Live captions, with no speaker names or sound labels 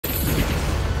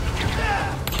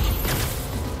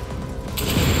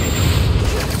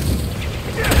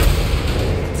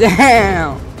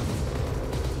Damn.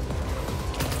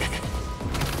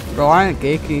 Bro, why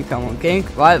didn't Genki come on?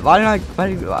 Genki, why did I,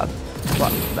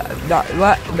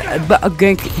 what,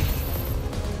 Genki.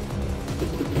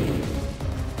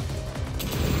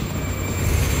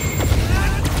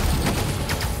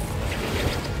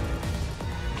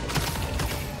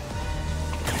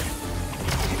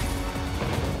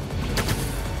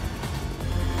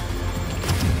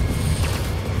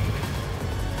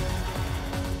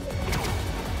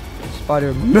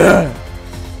 Spider-Man.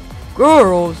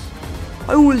 Girls,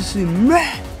 I want to see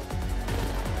man.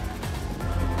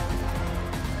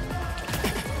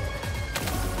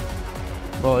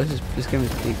 Bro, this game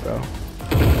is peak, bro.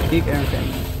 Peak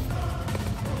entertainment.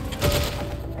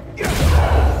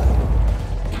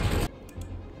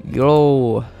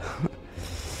 Yo,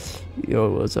 yo,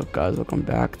 what's up, guys? Welcome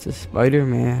back to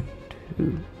Spider-Man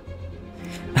 2.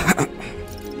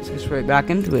 Let's get straight back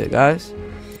into it, guys.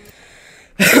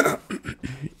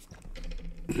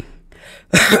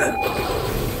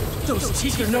 Those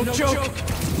teeth are no joke!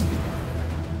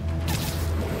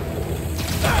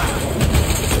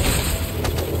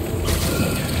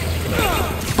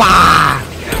 Bah!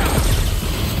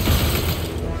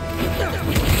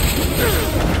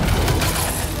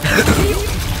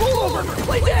 Pull over!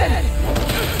 Play dead!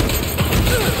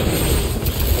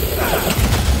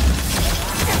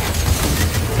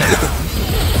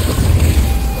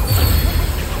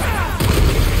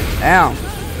 Damn.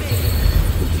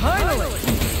 Finally!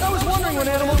 I was wondering when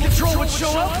animal control would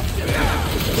show up!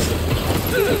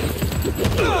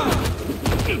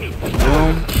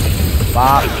 Boom.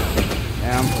 Bop.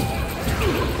 Damn.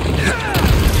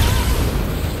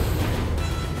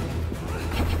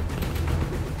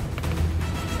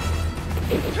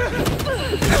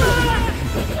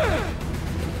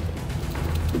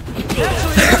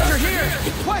 Actually, after here!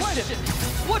 Question!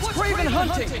 What's Craven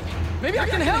hunting? Maybe I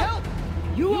can help?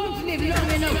 You won't live long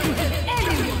enough to help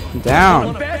anyone! Down.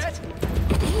 Wanna bet?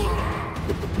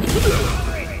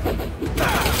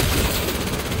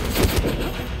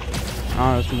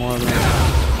 Oh, there's more of them.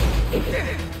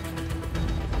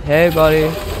 Hey, buddy.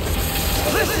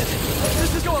 Listen!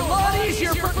 This would go a lot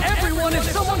easier for everyone if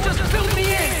someone just filled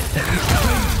me in!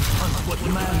 What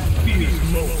man fears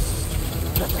most.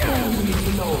 That's all you need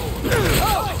to know.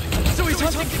 Oh! So he's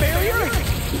hunting barrier?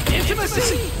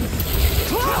 Intimacy?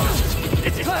 Clouds!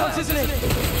 It's clouds, isn't it?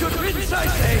 Good riddance, I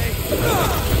say!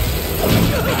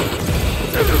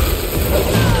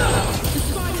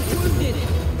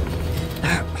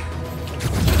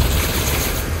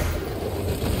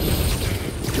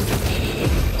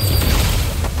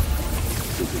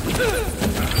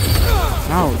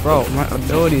 Oh, bro, my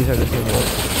abilities are disabled.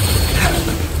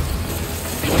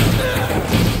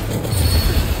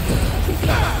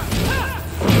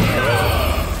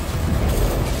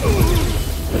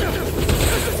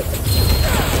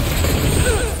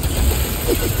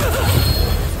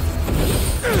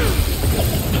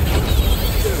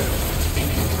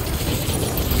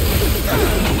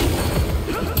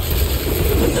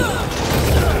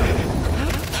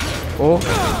 Oh,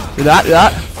 do that.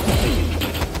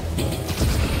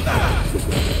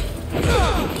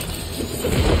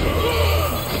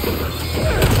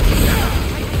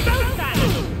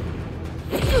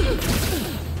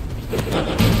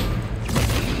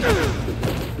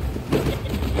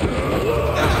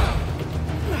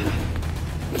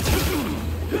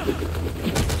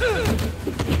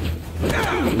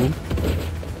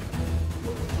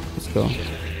 Let's go.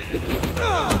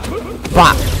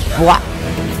 Blah, blah.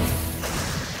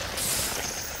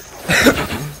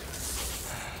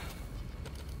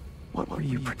 What were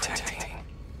you protecting?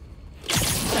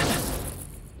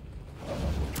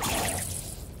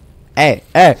 Hey,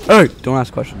 don't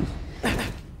ask questions.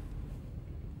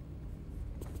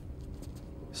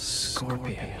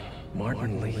 Scorpion,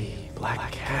 Martin Lee,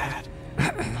 Black Cat.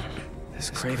 This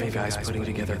Craven guy's putting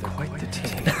together quite the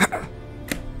team.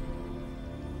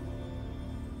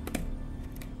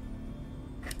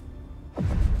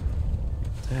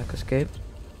 The heck escaped?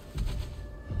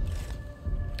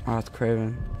 Oh, it's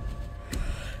Craven.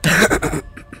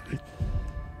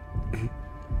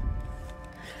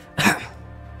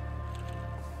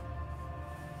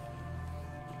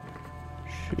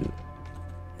 Shoot.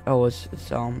 Oh, it's the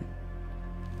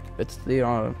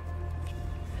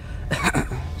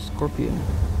Scorpion.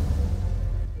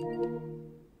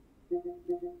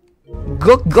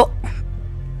 Go.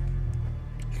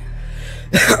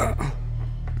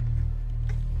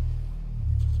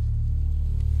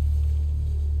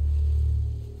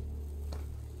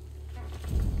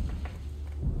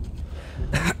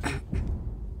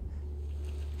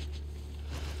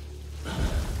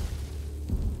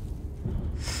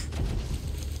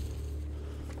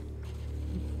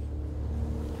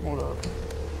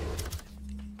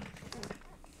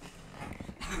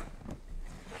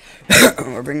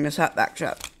 We're bringing this hat back,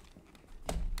 chat.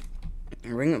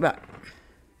 Bring it back.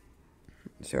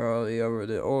 Charlie over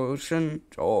the ocean,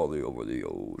 Charlie over the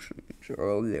ocean,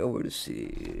 Charlie over the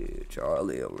sea,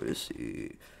 Charlie over the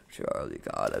sea, Charlie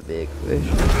got a big fish.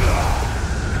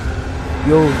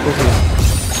 Yo,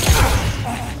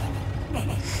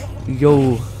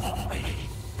 yo.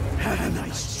 Had a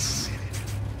nice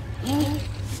trip.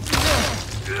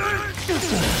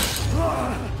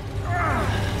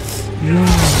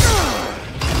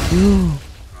 Yo.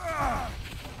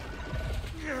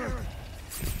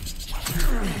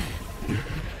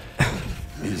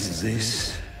 Is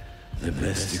this the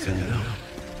best you can do?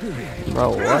 Bro,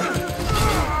 what?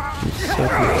 I'm so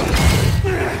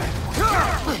confused.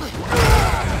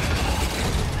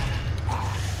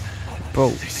 Bro.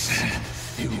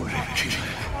 You were a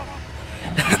killer.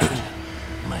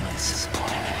 My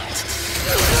disappointment.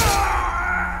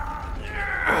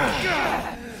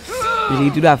 Did he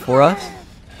do that for us?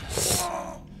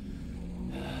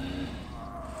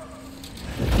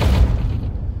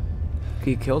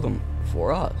 He killed him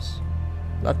for us.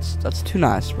 That's too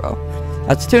nice, bro.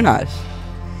 That's too nice.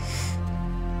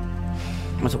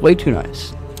 That's way too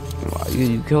nice. Wow,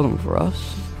 you killed him for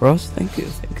us. For us? Thank you.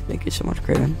 Thank you so much,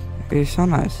 Kraven. You're so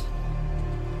nice.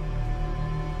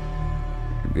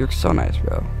 You're so nice,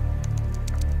 bro.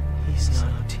 He's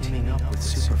not teaming up with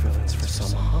supervillains for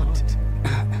some hunt.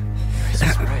 Here's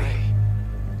his prey.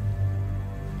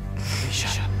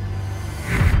 Felicia.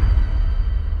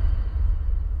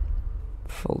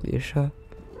 Felicia?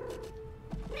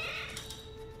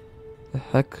 The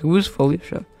heck? Who is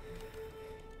Felicia?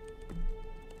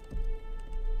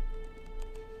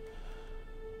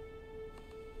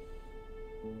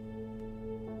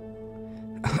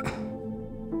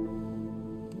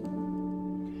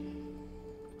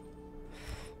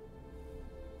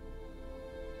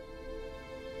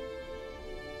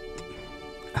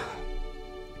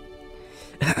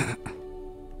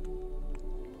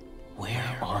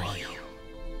 Where are you?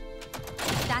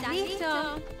 ¿Estás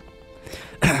listo?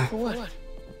 What?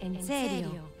 En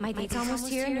serio. My date's almost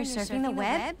here and you're surfing the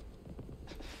web?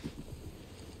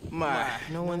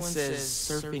 No one says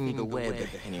surfing the web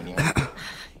anymore.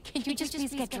 Can you just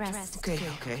please get dressed? Okay.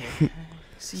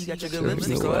 See, you got your good Surfing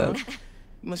lipstick the web. on.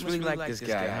 You must really like this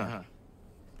guy, huh?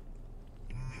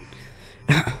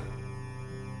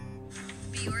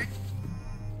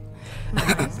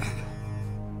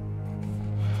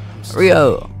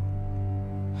 Rio.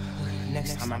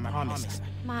 Next time, I promise.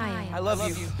 Maya. I love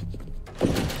you.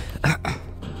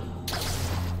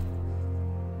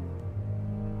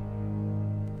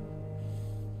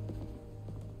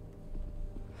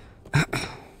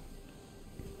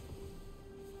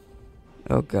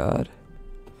 Oh God.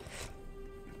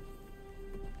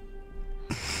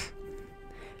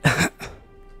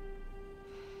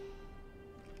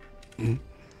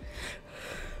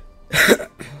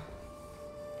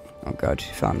 Oh God,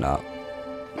 she found out.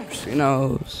 She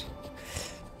knows.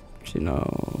 She knows.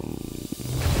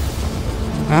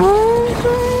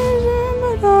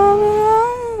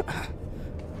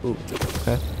 Ooh,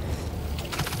 okay.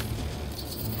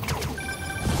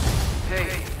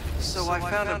 Hey, so I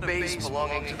found a base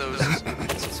belonging to those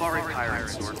safari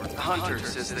pirates, or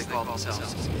hunters as they call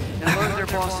themselves, and learned their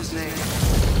boss's name,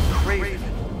 Craven.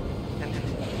 And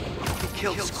he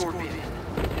killed Scorpion.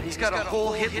 And he's got a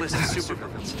whole hit list of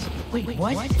supervillains. Wait,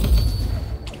 what?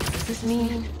 Does this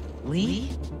mean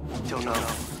Lee? Don't know,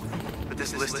 but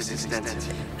this list is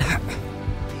extensive.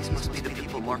 These must be the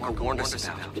people Marco warned us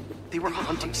about. They were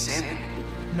hunting Sandman.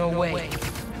 No way.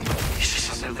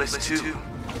 She's on their list too.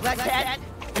 Black Cat,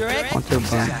 you're it? Hunter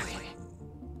Bunch. Exactly.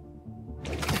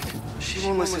 She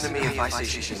won't listen to me if I say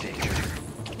she's in danger.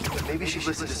 But maybe she'll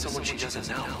listen to someone she doesn't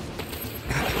know.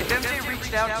 If MJ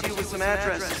reached out to you with some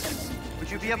addresses, would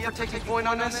you be up for taking point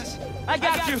on this? I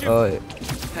got you. Oh,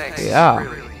 Thanks. yeah.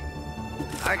 Really.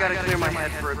 I gotta clear my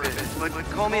head for a bit, but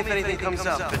call me if anything comes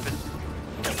up.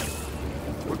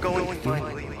 We're going to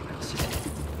find Lee.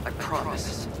 I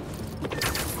promise.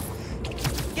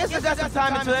 Guess I got some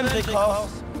time until MJ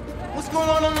calls. What's going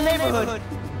on in the neighborhood?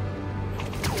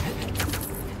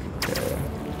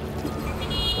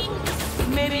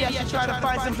 Maybe I should try to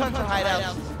find some hunter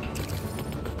hideouts.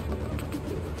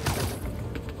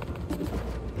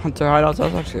 Hunter Hideouts,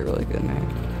 that's actually a really good name.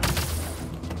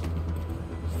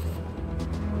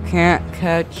 Can't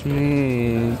catch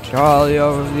me, Charlie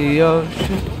over the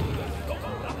ocean.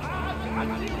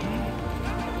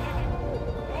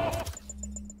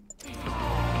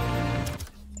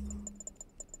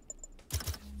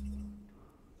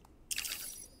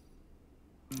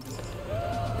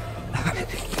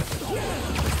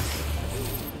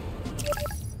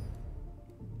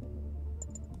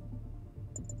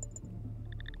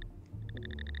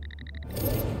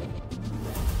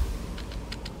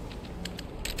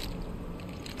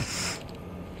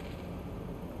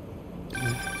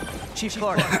 Chief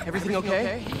Clark, everything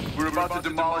okay? We're about to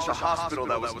demolish a hospital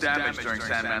that was damaged during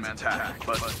Sandman's attack,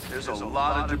 but there's a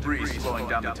lot of debris slowing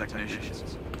down the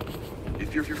technicians.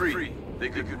 If you're free, they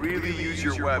could really use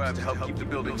your webs to help keep the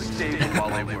building stable while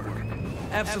they work.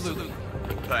 Absolutely.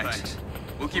 Thanks.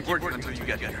 We'll keep working until you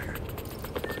get here.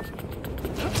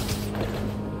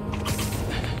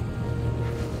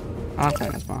 Okay,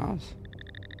 that's my house.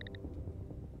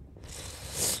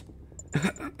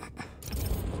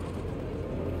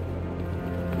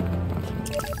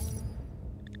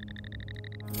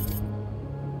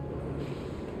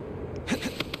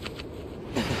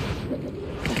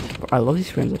 I love these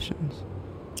transitions.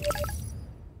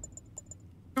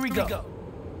 Here we go.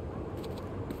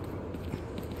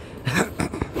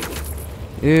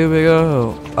 Here we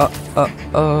go.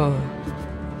 Alright,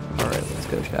 let's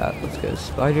go, chat. Let's go.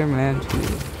 Spider-Man 2.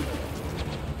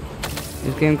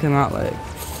 This game came out like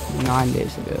 9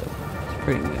 days ago. It's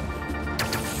pretty new.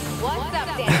 What's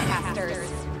up,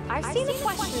 Dancasters? I've seen the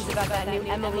questions about that new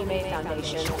Emily May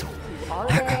Foundation. Who are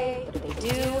they? What do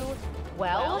they do?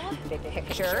 Well, big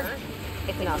picture,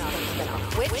 it's an Osborne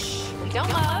spinoff, which we don't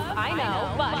love, I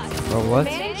know, but Or what? the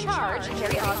man in charge,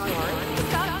 Jerry Osborne, has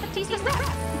got Batista's rep. At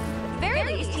the very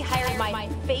least, he hired my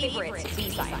favorite bee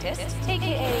scientist,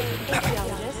 aka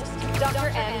physiologist, Dr.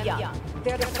 M. Young.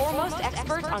 They're the foremost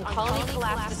experts on colony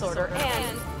collapse disorder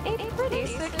and a pretty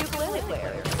sick ukulele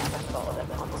player. Follow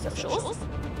them on the socials.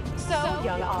 So,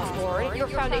 young Osborne, your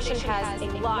foundation has a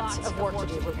lot of work to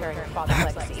do preparing your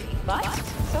father's legacy. But,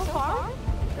 so far,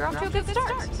 you're off to a good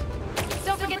start.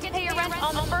 Don't forget to pay your rent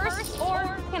on the 1st,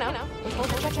 or, you know,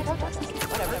 withhold your check protests.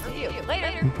 Whatever, for you.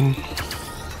 Later.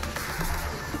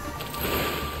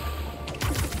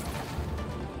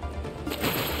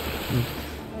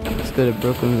 Let's go to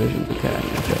Brooklyn Vision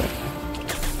Academy. Okay.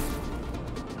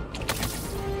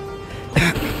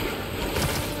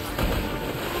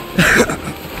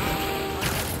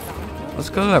 Let's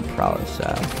go to that prowess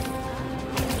side.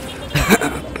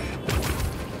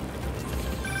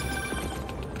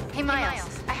 Hey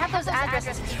Miles, I have those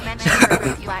addresses you mentioned for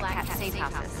those Black Cat safe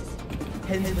houses.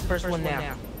 Heading to the first one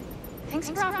now. Thanks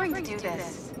for offering to do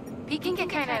this. Pete can get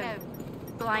kind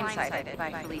of blindsided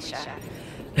by Felicia.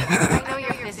 I know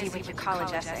you're busy with your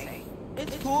college essay.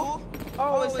 It's cool.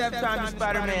 Always have time to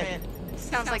Spider-Man.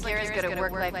 Sounds like you're as good at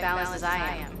work-life balance as I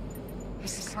am. I'm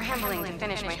scrambling to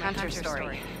finish my Hunter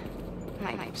story.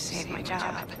 Might save my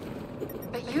job.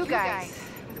 But you guys,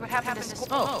 what happened to school?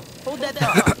 Oh, hold that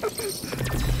thought.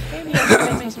 Maybe I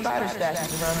should make some spider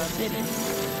statues around the city.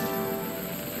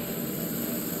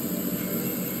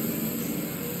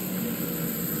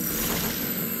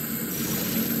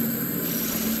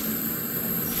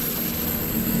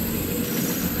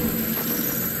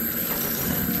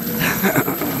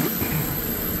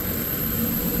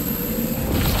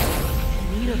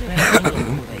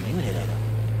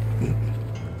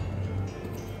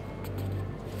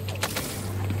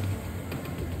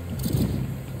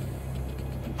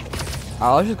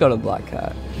 I'll just go to Black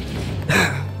Cat.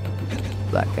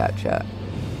 Black Cat chat.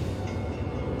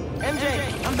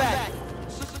 MJ, I'm back.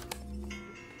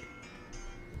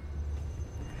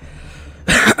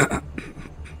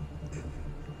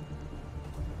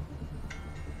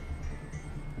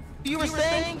 You were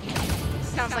saying?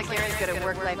 Sounds like you're as good at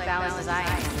work-life balance as I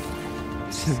am.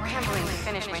 I'm scrambling to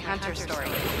finish my Hunter story.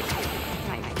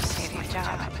 Might save my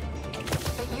job.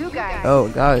 But you guys, Oh,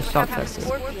 guys, stop have texting.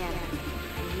 Scorpion.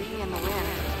 Me and the wind.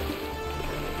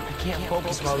 I can't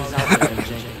focus while he's out there,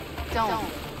 MJ.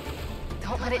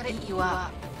 Don't let it eat you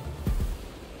up.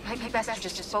 Might be best to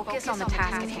just focus on the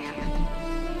task at hand.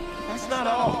 That's not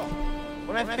all.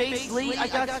 When I faced Lee, I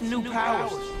got some new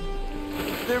powers.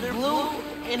 They're blue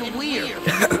and weird.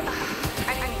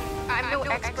 I'm no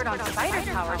expert on spider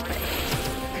powers, but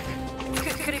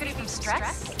could it be from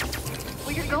stress?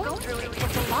 What you're going through,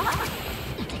 it's a lot.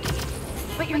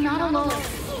 But you're not alone.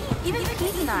 Even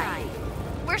Pete and I,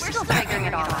 we're still figuring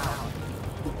it all out.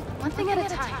 One thing at a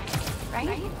time,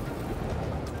 right?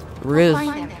 Riz.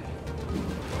 Find them.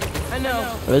 I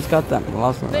know. Riz got that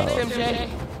lost my Thanks, love. MJ.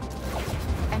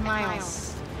 And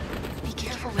Miles, be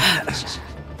careful with Felicia.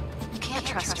 You can't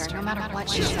trust her no matter what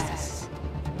she says.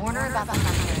 Warn her about the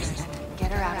hunters and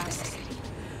get her out of the city.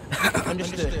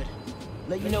 Understood.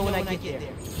 Let you know when I get there.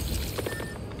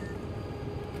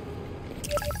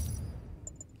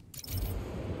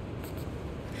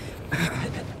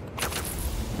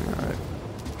 Alright.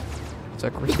 It's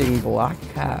like we're seeing Black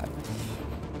Cat.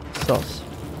 Sus.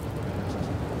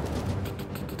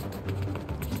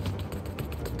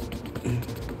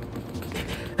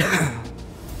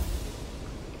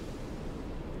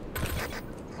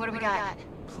 What do we got?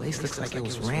 Place looks like it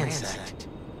was ransacked.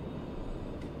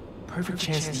 Perfect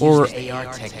chance to Or- use the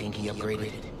AR technique he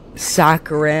upgraded.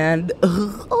 Saccharin.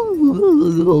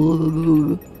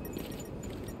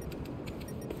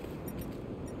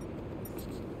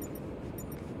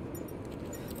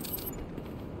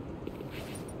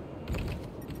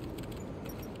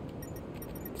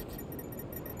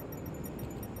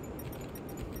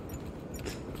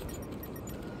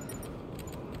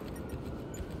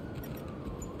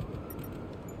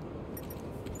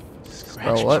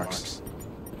 Scratch what? marks.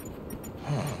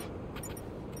 Huh.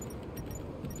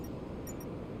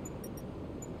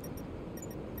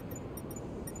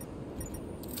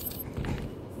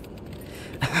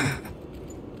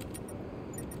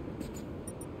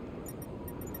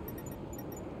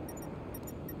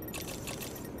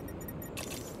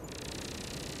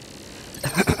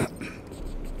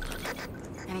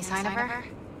 Any sign of her?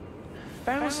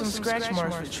 Found some scratch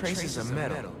marks with traces of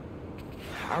metal.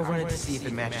 I'll run it to see if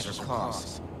it matches her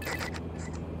claws.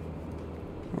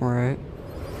 Alright.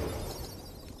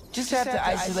 Just have to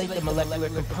isolate the molecular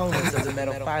components of the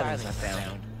metal filings I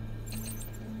found.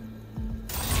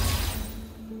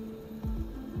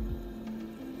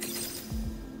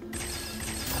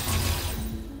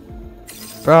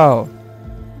 Bro.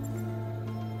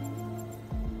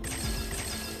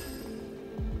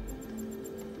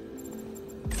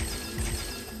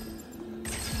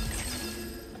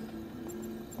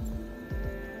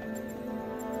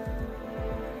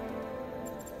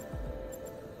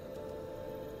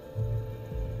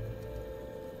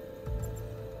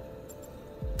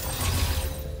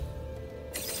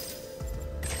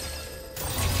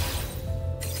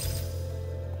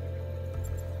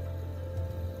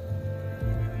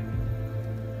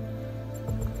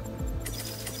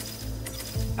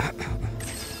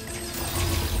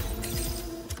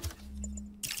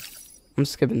 I'm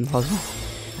skipping the puzzle.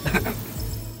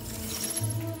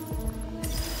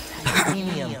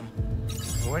 Titanium.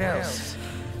 What else?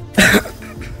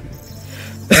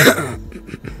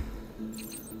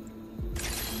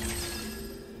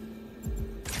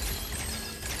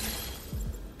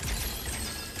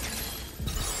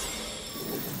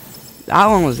 That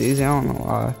one was easy, I don't know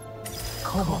why.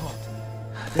 Cobalt.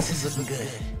 This is looking good.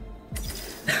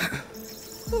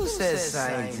 Who says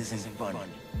science isn't fun?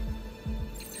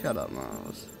 Shut up,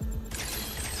 Miles.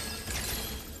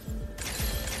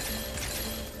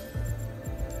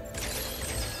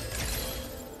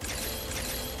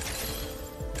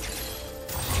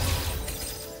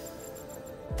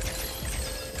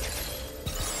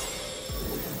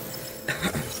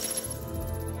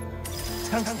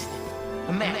 Tungsten.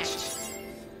 A match.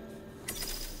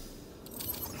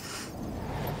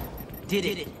 Did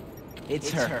it. It's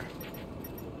her.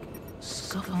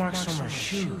 Scuff marks from her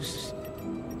shoes.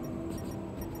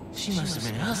 She must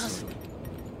have been hustling.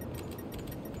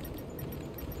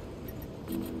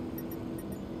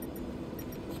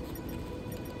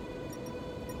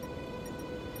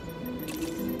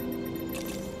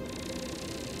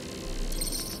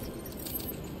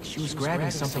 She was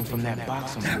grabbing something from that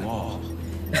box on the wall.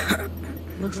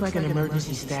 Looks like an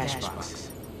emergency stash box,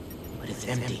 but it's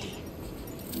empty.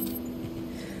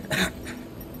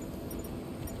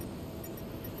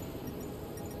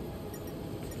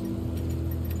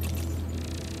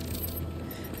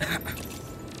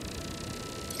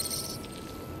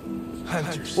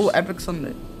 Hunters. Oh, Epic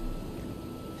Sunday.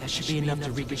 That should be enough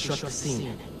to reconstruct the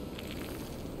scene.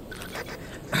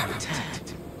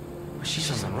 Attacked. But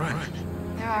she's on the run.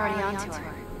 They're already onto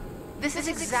her. This is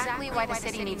exactly why the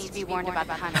city needs to be warned about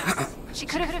the hunters. She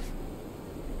could have...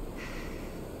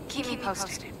 Keep me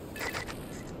posted.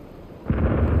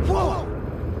 Whoa!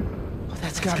 Oh,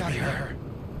 that's gotta be her.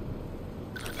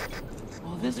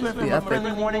 Well, this went from a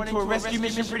friendly warning to a rescue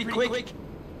mission pretty quick.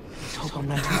 Let's hope I'm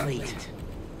not too late.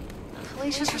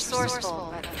 Felicia's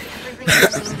resourceful, but everything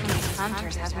I've seen from these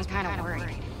hunters has me kind of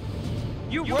worried.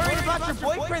 You worried about your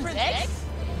boyfriend's ex?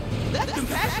 That's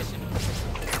compassion.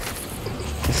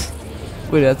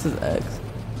 Wait, that's his ex.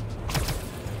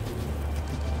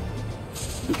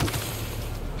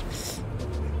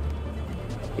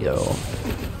 Yo.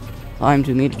 Time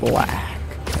to meet Black.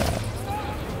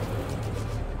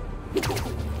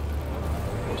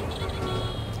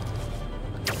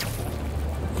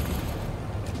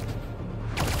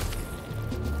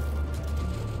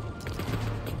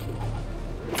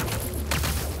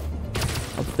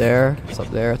 Up there, it's up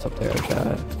there, it's up there,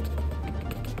 chat.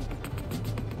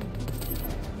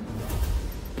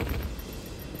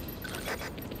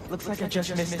 Looks like I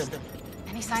just missed them.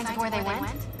 Any signs of where they went?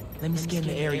 Let me scan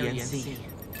the area and see.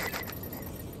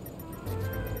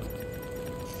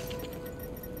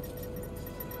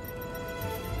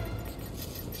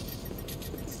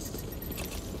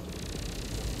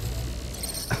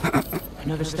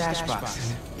 Another stash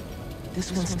box.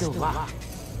 This one's still locked.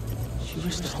 She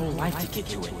risked her whole life to get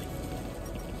to it.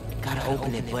 Gotta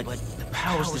open it, but the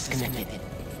power's disconnected.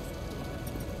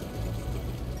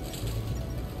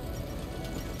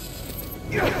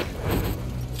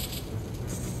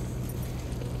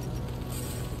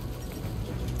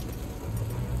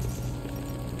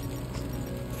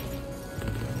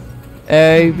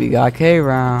 Hey, we got K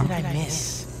round. What did I miss?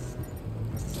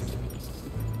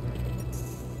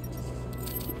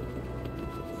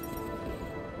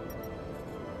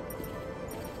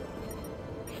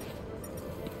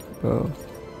 Bro.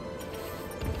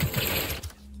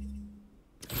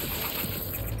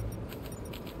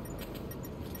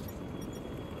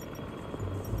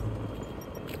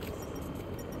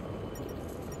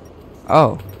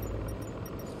 Oh.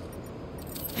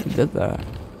 He did that.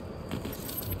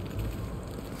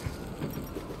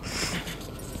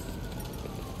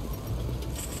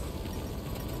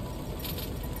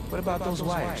 What about those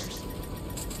wires?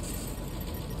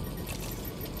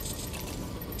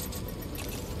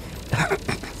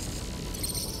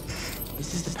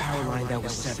 This is the power line that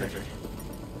was severed.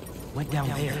 Went down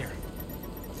there.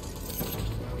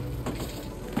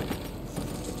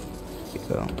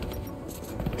 Go.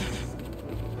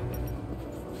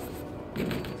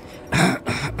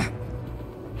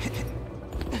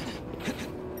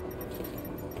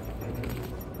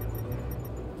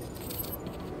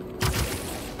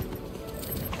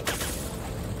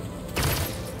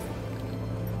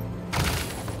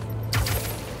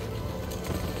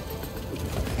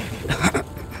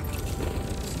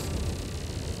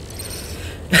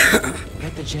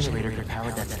 Get the generator to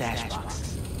power that stash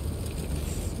box.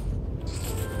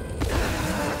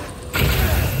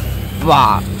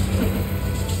 Fuck.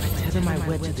 Tether my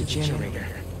web to the generator.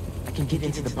 I can get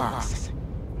into the box.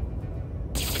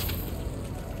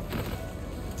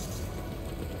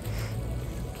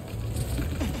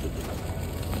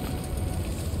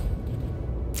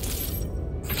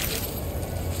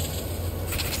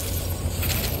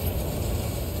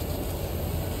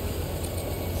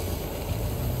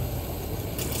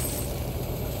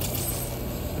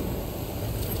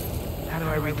 How do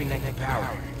I reconnect the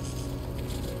power?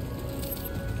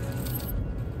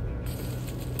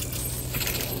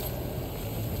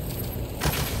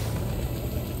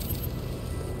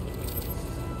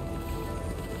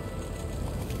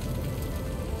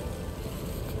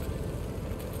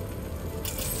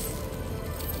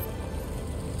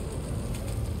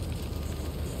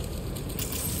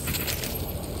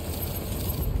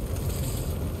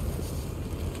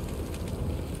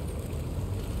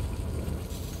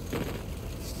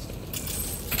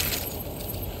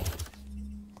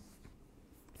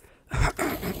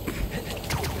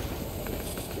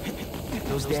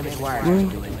 Those damaged wires are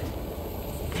doing it.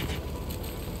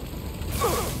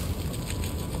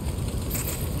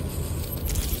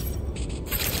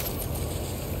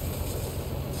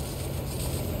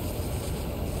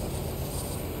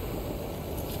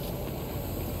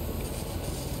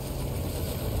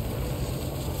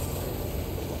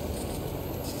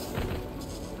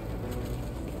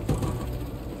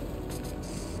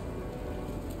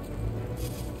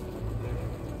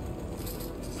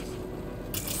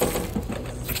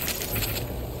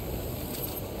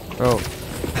 Bro.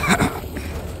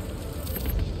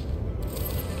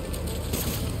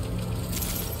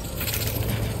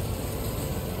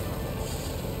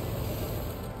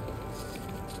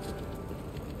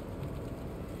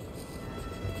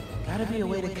 Gotta be a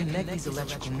way to connect these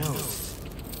electrical nodes.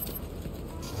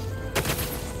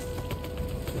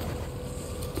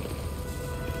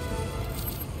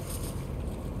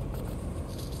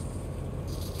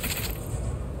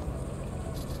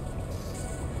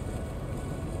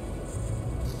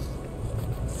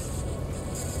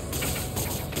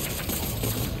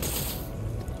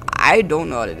 I don't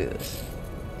know what it is.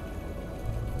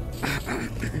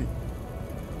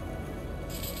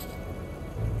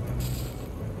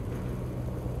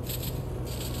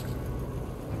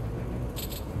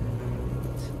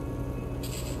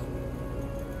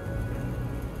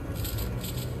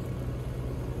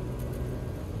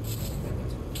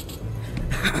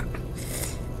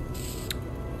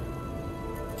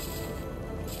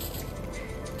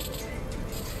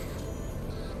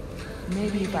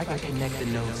 Maybe if I can connect the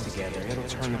nodes together, it'll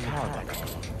turn the power back on.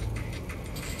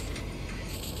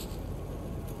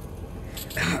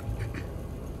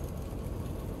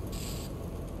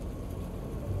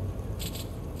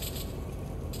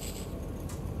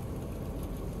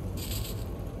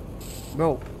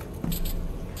 Bro.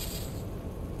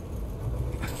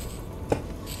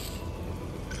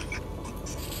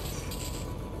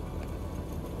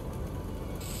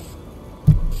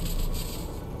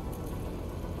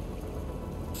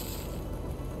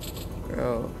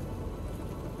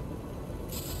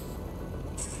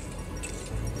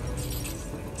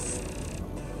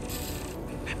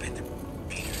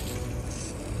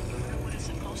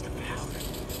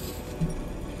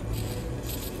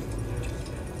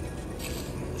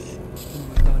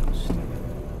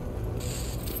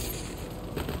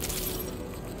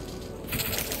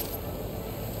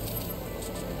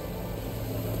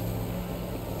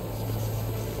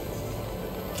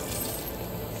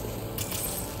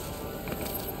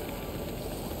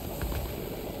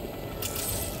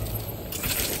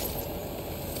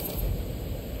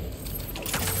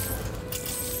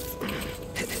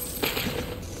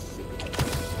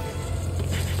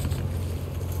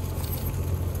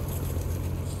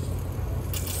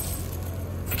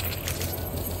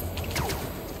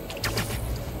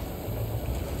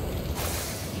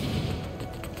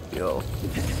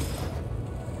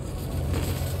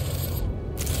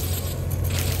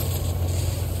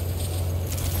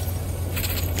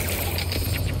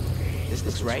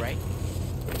 Looks right.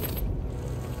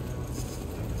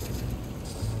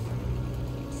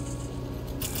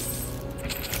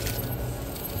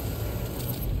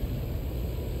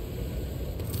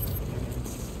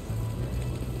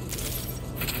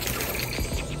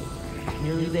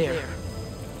 Nearly there.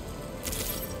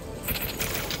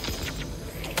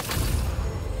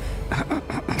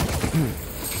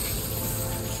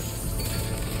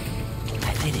 I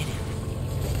did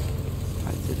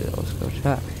it. Let's go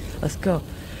chat. Let's go.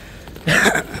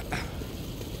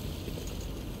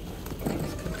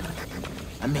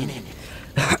 I'm in it.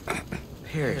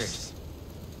 Paris.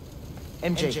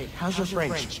 MJ, how's your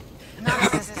French?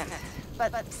 Non-existent.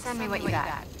 But send me what you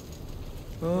got.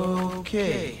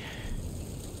 Okay.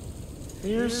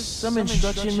 There's some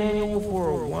instruction manual for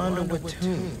a wand of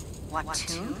Watun. What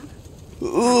tune?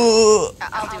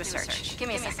 I'll do a search. Give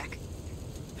me a sec.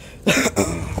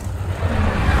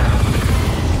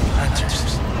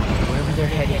 Hunters. Wherever they're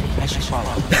headed, I should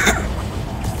follow.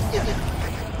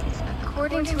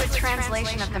 According to a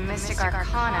translation of the Mystic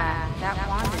Arcana, that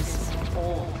wand is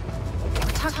old.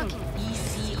 We're talking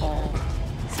BC old.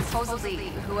 Supposedly,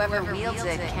 whoever wields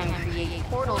it can create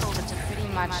portals to pretty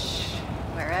much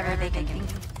wherever they can think.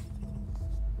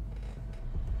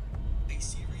 A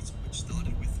series which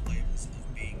started with flavors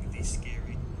of being the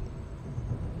scary.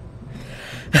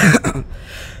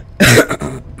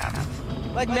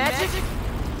 Like magic?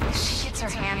 She gets her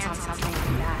hands on something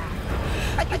like that.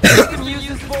 I think you can use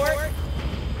this for it.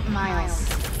 Miles,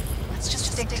 let's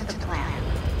just stick to the plan.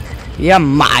 Yeah,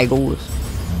 Miles.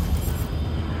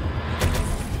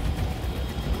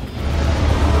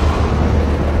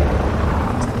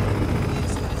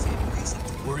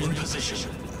 We're in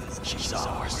position. She's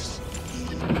ours.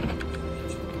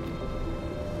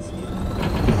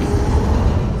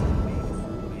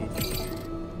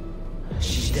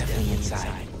 She's definitely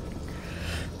inside.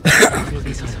 Feel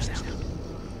these hunters now.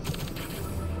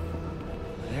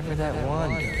 Whatever that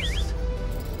wand does,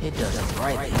 it does it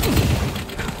right.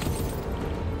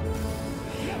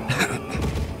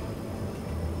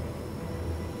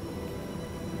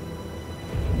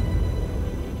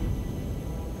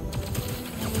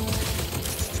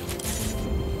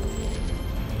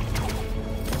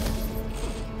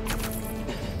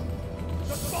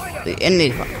 The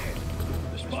Indian.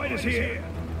 The spider's here.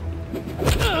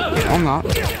 I'm not.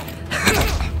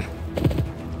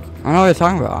 I know what you're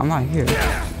talking about. I'm not here. The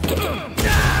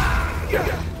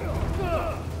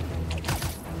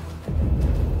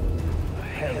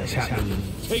hell is happening?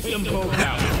 Take them both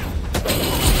out.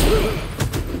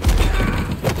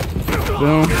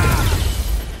 Boom.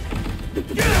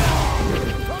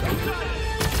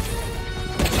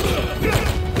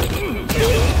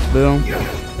 Boom.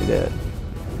 You're dead.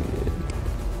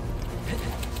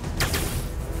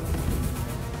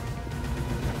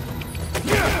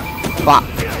 Fuck.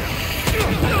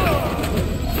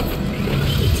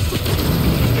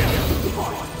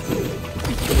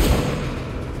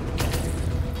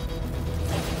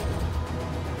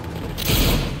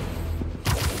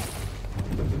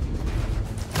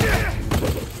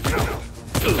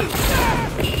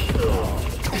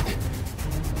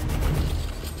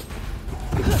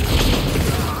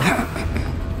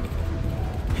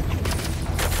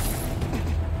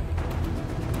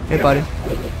 Hey, buddy.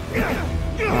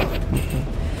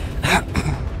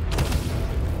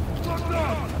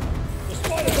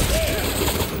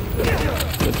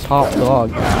 The top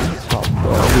dog, man. Top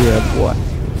dog. Yeah, boy.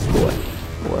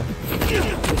 Boy.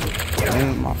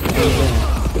 Damn, my favorite.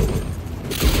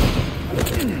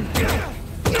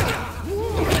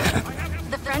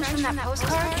 The French from that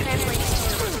postcard translates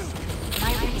to,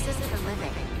 my reason for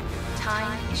living.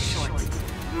 Time is short.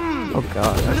 Oh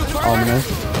god, that's ominous.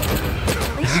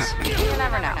 At least you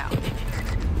never know.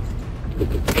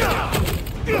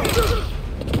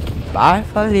 Bye,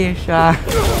 Felicia.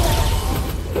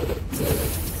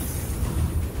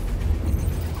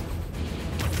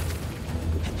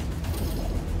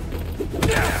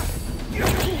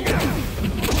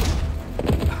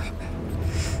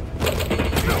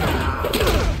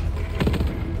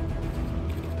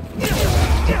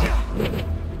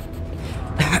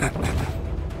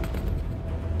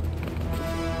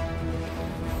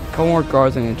 Couple more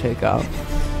guards I'm gonna take out.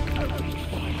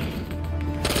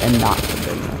 And not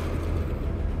forbidden.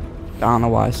 I don't know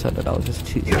why I said that. I was just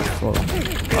too slow.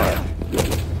 Alright.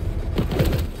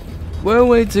 We're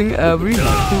waiting every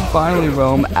night to finally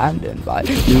roam and invite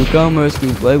newcomers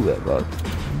to play with us.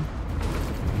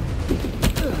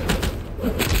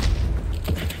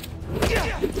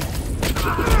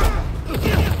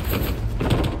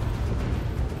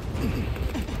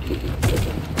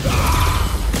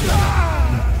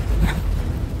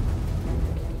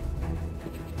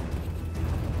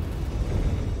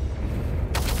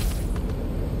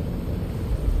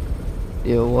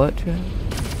 Yo, what?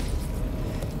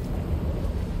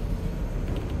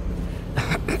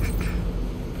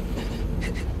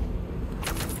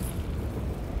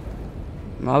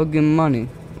 I'll give money.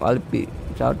 I'll be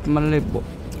shout to my label.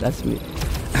 That's me.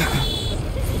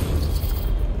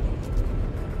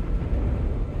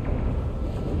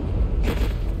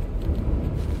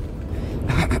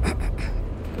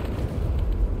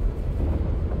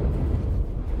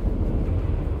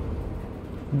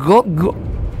 Go.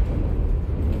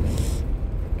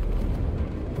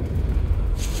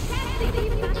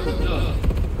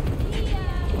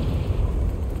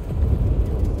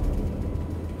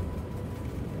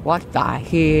 What the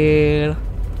hell?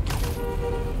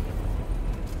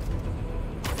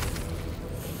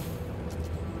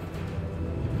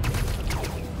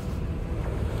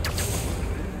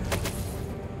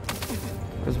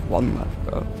 There's one left,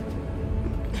 bro.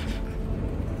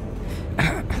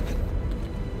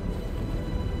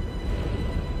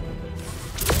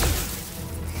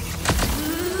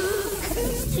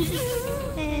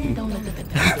 Don't let the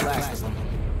past the last of them.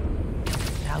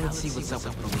 Now let's see what's up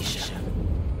with Felicia.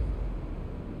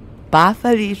 Bye,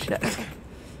 Felicia.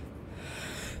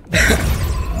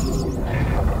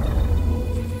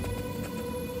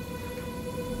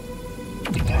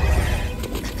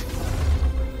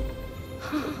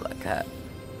 Black cat.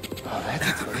 Oh, that's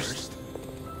a first.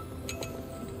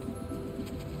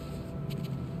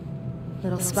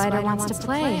 Little spider wants to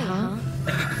play, huh?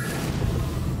 Yeah.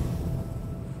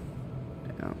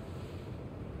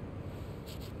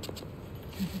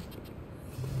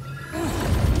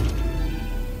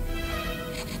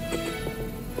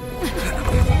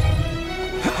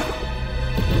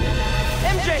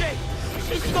 MJ!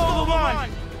 She stole the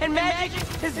wand! And magic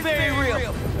is very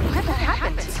real! What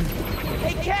happened?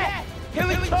 Hey, Cat! Can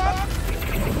we talk?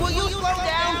 Will you slow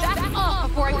down? Back off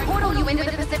before I portal you into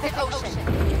the Pacific Ocean.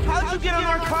 How'd you get on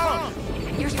our column?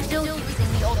 You're still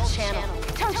using the old channel.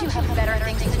 Don't you have better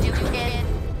things to do, kid?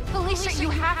 Felicia, you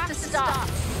have to stop.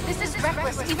 This is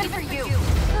reckless, even for you.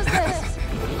 Who's this?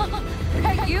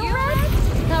 Are you Red?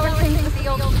 How are things with the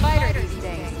old spider these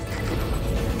days?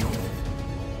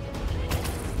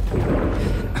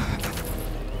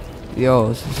 Yo,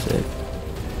 this is sick.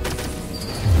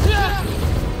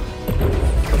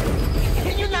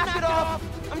 Can you knock it off?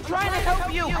 I'm trying to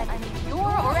help you. I need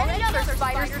your or any other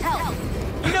spider's help.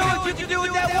 You know what you can do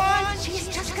with that wand? She's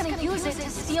just gonna use it to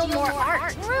steal more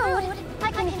art. Rude.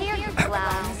 I can hear you,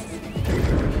 clowns.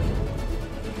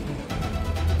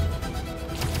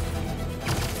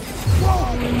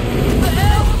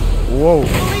 Whoa.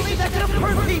 Felicia, that could have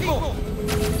hurt people.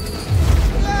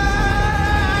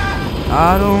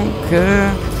 I don't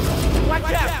care.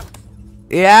 Watch out.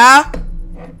 Yeah?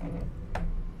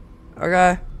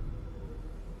 Okay.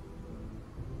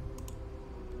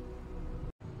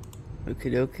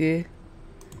 Okie dokie.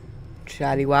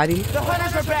 Chatty waddy. The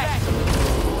hunters are back.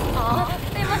 Aw,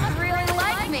 they must really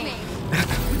like me.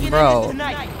 Bro.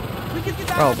 Tonight. We can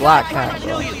stop Bro, Black Cat, and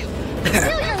bro. kill you.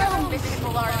 Steal your own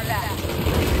mystical artifact.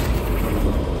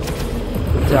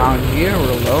 Down here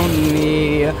we're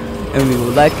lonely. And we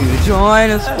would like you to join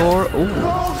us for...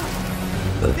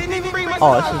 Ooh. Didn't even bring my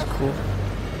Oh, phone. this is cool.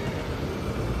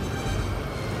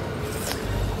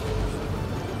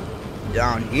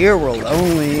 Down here we're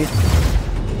lonely.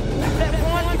 That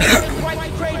wand is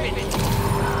quite craven.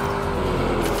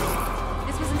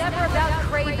 This was never about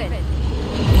Craven.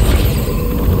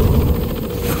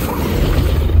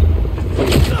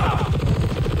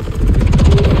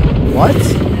 What?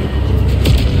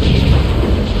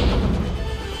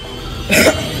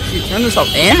 You turn this off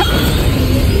and?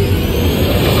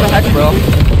 What the heck, bro?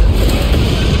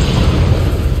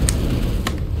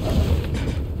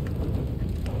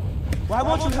 Why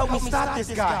won't you help me stop this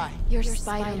guy? You're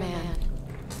Spider-Man.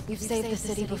 You've saved the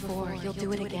city before. You'll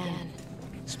do it again.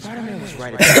 Spider-Man was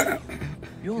right about you.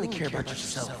 You only care about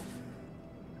yourself.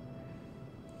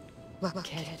 Look,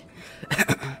 kid.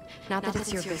 Not that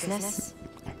it's your business.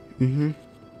 Mm-hmm.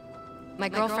 My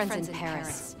girlfriend's in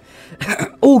Paris,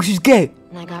 Oh, she's gay.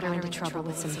 and I got her into trouble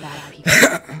with some bad people.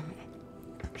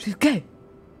 She's gay.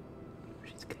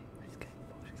 She's gay. She's gay.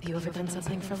 Have you ever done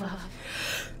something for love?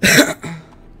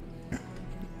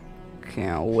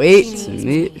 Can't wait She to needs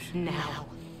meet. me now.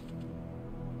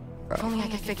 If only I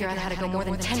could figure out how to go more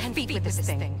than 10 feet with this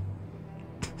thing.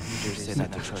 You just said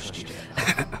not to trust you.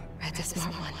 Red's a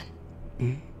smart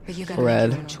one. But you gotta Red.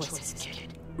 make your own choices, kid.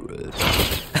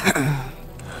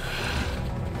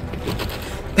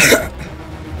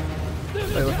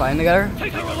 Wait, we're fighting together?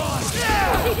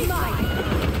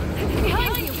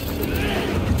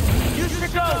 You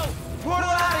should go. Portal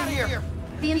out of here.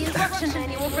 The instruction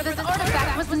manual for this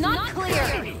artifact was not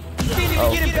clear. seem to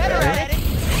be getting better at it.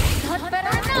 Not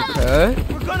better enough. Okay.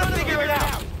 We're gonna figure it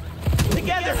out.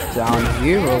 Together. Down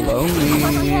here alone.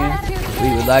 We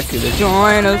would like you to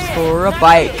join us for a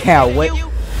fight. Can't wait.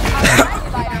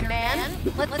 Spider-Man.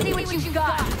 Let's see what you've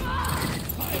got.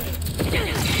 You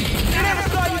never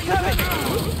saw you coming.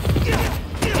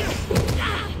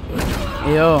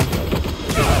 Yo.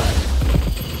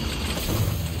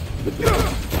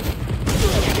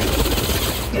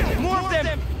 More of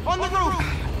them on the roof.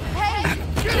 Hey,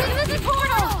 use this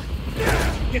portal.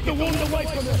 Get the wound away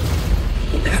from them.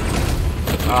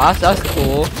 Oh, that's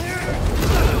cool.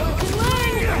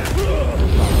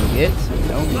 Get to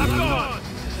know me.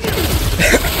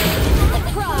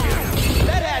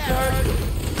 That had to hurt.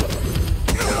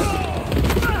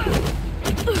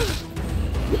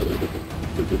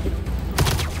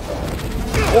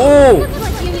 Oh! Looks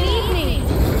like you need me.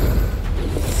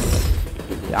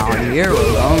 Down here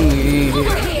alone.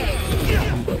 Over here.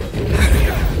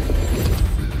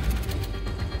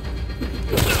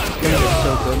 You're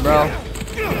so good, bro.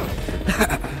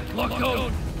 Lock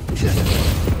on.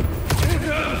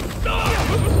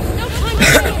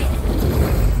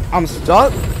 I'm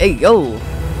stuck. Hey yo.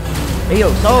 Hey yo,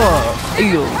 stop. Hey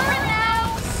yo.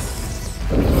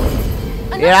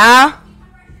 Yeah?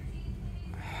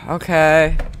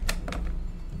 Okay.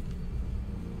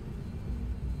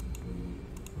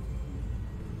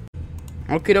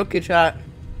 Okie dokie, chat.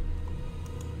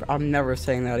 I'm never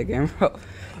saying that again, bro.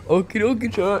 Okie dokie,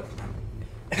 chat.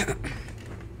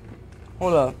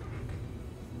 Hold up.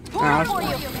 Portal for you.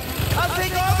 I'll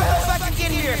take all the help I can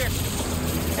get here.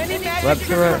 Any magic Web you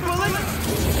turret. can bullet?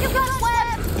 You got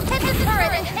webs. Hit the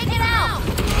turret and take it out.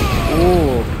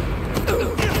 Ooh.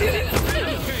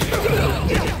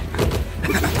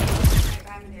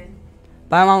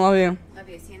 Bye, Mom. Love you. Love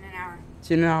you. See you in an hour.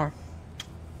 See you in an hour.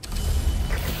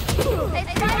 Hey,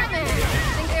 Spider-Man.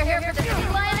 Think they're here for the sea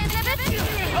lion exhibit?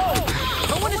 Oh,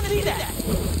 I want to see that.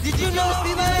 Did you know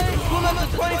sea lions swim up to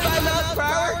 25 miles per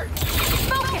hour?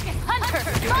 Focus, Hunter.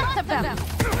 Lots of them.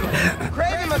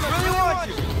 Craven must really want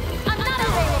you. I'm not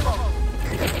available.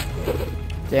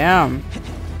 Damn.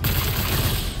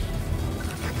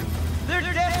 They're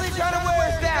definitely trying to wear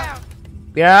us down.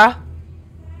 Yeah?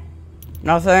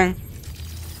 Nothing?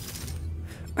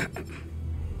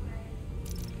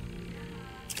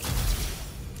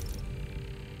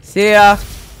 See ya.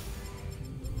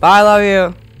 Bye, love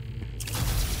you.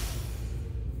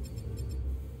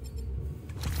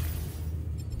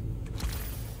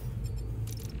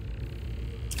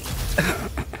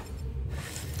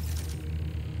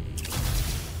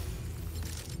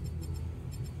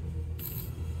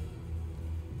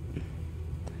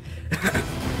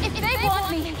 If they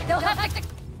want me, they'll have to...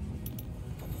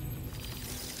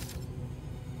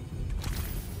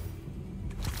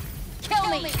 kill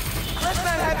me. Let's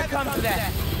not have it come to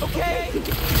that, okay?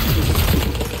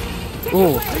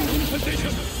 Ooh.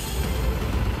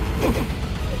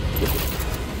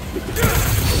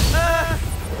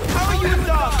 How are you a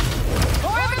dog?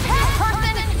 Or a cat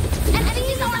person, and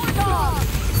these aren't dogs.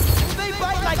 They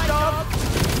bite like dogs.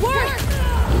 Worse.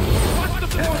 Watch the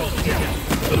portal.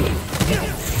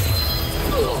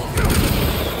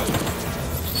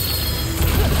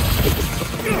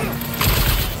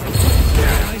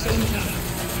 Eyes on time.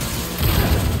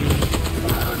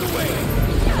 Out of the way.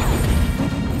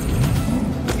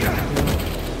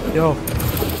 Yo.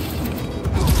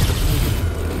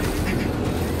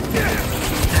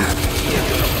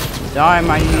 Die,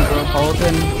 my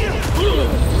Neapolitan.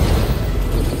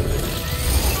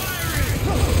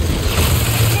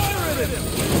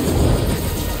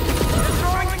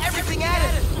 Throwing everything at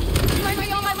it. You might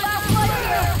be on my last leg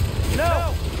here. No,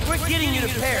 we're getting you to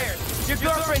Paris. Your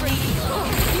girlfriend needs you.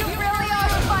 You really are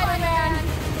Spider-Man.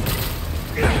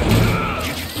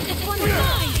 This one's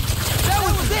mine. That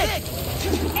was sick.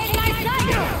 And my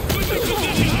tiger.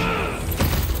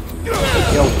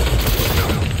 Yo.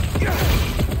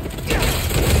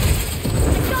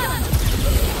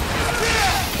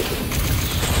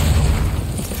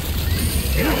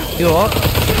 You what?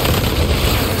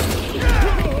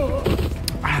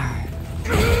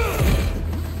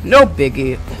 No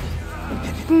biggie.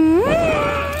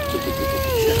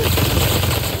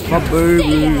 My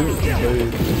baby.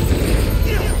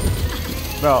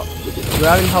 Bro, you're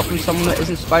having help from someone that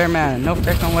isn't Spider-Man. No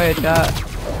freaking way, chat.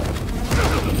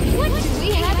 What do we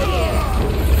have here?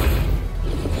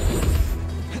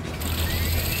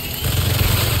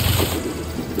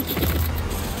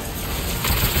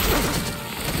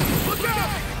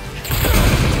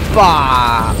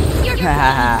 Bah!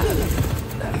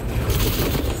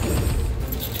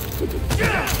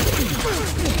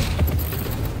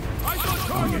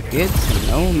 Get to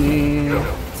know me.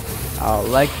 I'd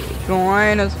like to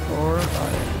join us for a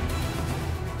fight.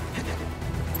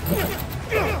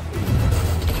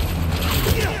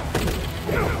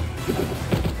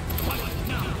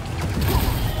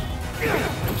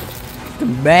 The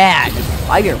bad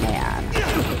Spider-Man.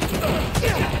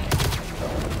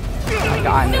 The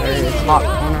guy in the very top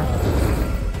corner.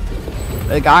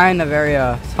 The guy in the very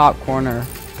top corner.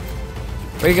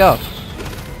 Where'd he go?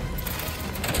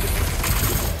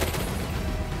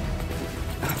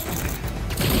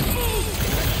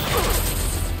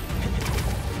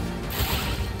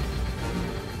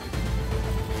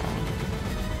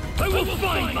 I will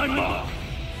find my mark.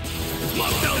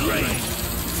 Lockdown range.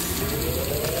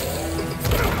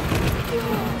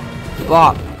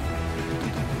 Block.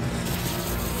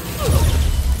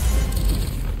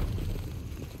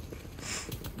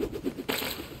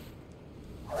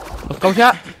 Let's go,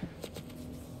 chat.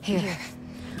 Here.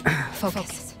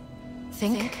 Focus.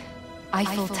 Think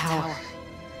Eiffel Tower.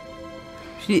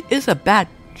 She is a bad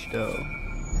bitch, though.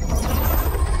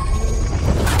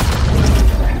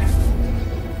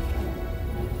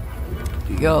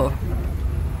 Yo.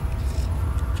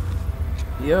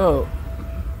 Yo.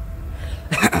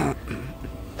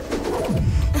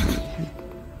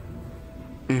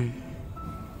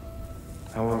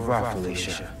 Au revoir,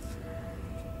 Felicia.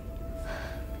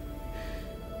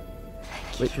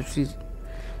 Wait,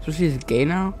 so she's gay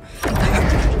now?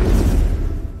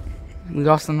 We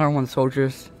lost the number 1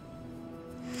 soldiers.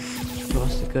 We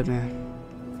lost a good man.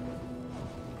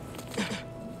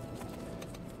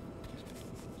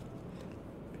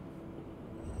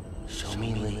 Show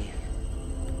me Lee.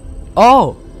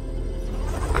 Oh!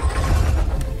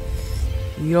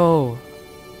 Yo.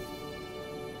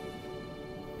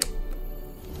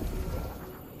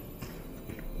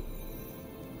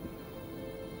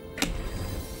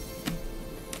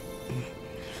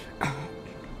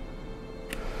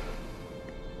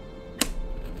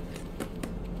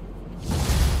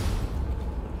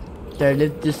 There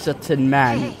lived this certain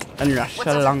man in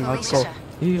Russia long ago.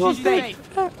 She's safe.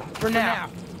 For now.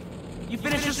 You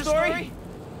finished your story?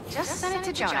 Just send it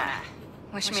to Jonah.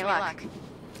 Wish me luck.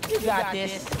 You got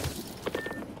this.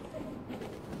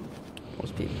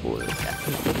 Most people would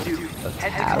Dude,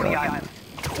 head to Coney Island.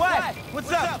 What?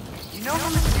 What's up? You know how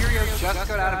Mysterio just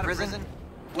got out of prison?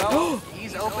 Well,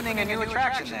 he's opening a new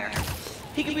attraction there.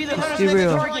 He could be the hunter's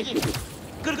Mysterio. next target.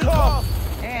 Good call.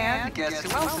 And guess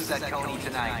who else is at Coney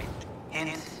tonight?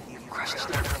 Hint, you've crushed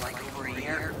her for like over a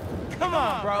year. Come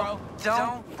on, bro.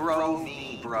 Don't bro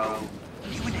me, bro.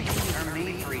 You and Haley are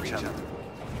made for each other.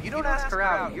 If you don't ask her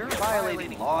out, you're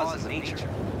violating laws of nature.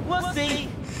 We'll see.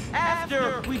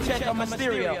 After we check on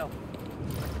Mysterio.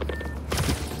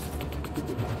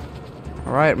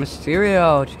 Alright,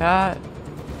 Mysterio, chat.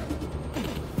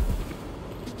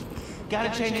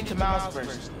 Gotta change it to Mouse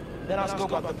first. Then I'll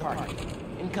scope out the park.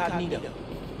 Incognito.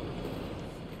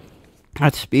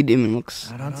 That speed demon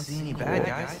looks. I don't see any bad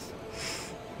guys.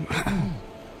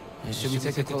 Should we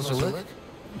take a closer look?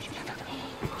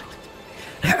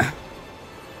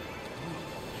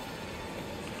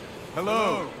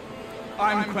 Hello,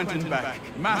 I'm Quentin Beck,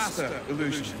 Master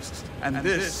Illusionist, and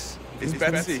this is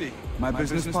Betsy, my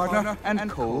business partner, and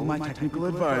Cole, my technical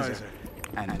advisor.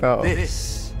 And Bro.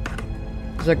 this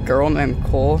There's a girl named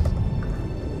Cole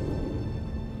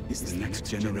is the next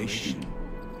generation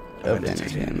of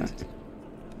entertainment.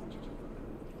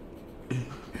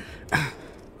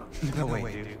 No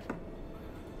way, dude.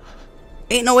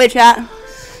 Ain't no way, chat.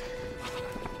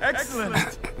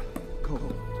 Excellent!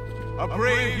 Cole, a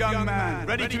brave young man,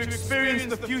 ready to experience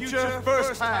the future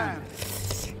firsthand.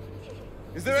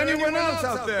 Is there anyone else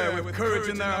out there with courage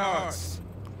in their hearts?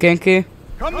 Genki.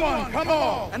 Come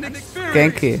on, and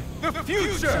experience Genki. the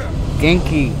future!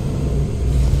 Genki.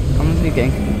 Come with me,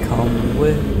 Genki. Come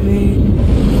with me.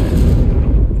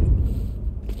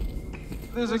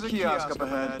 There's a kiosk up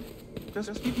ahead.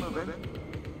 Just keep moving.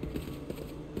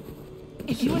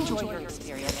 If you enjoyed your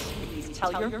experience, please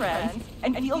tell your friends,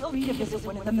 and feel free to visit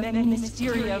one of the many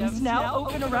Mysteriums now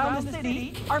open around the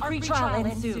city. Our free trial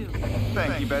ends soon.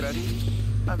 Thank you, Betsy.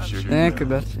 I'm sure Thank you,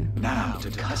 Betsy. Now to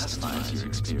customize your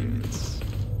experience.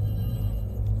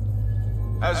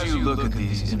 As you look at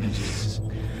these images,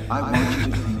 I want you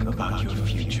to think about your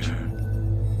future,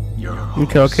 your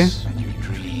hopes Okay. and your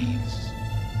dreams.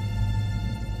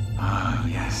 Ah,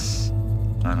 yes.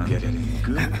 I'm getting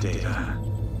good data.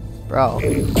 Bro.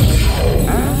 And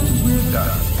we're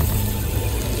done.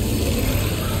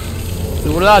 So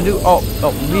what did I do? Oh,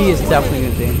 B is definitely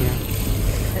gonna be in here.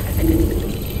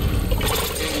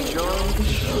 Enjoy the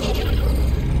show.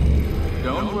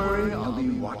 Don't worry, I'll be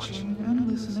watching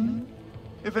and listening.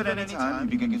 If at any time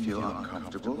you begin to feel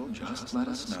uncomfortable, just let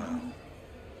us know.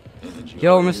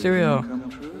 Yo, Mysterio. Come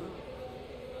true.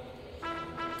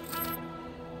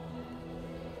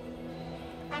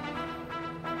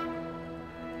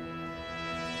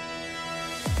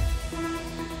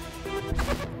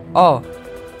 Oh.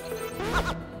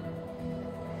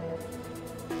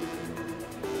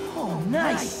 Oh,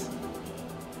 nice.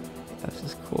 This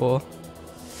is cool.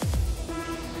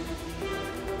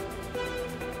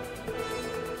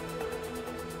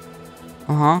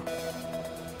 Uh-huh.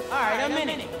 Alright, I'm in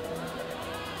it.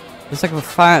 It's like a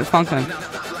fine function.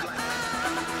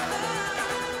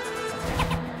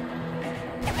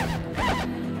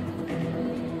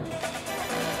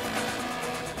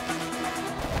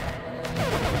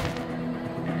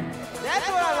 That's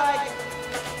what I like.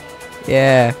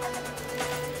 Yeah.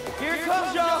 Here it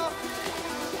comes, y'all.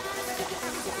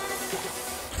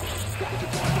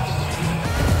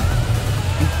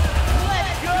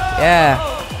 Let's go. Yeah.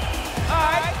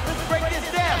 Alright, let's break this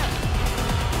down.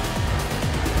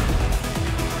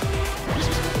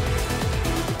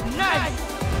 Nice.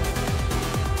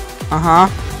 Uh-huh.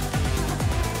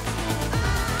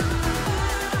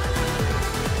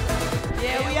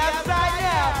 Yeah, we outside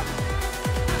now.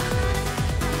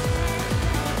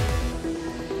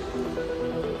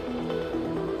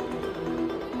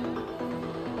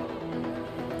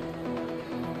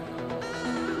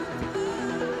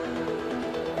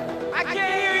 I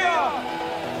can't hear y'all.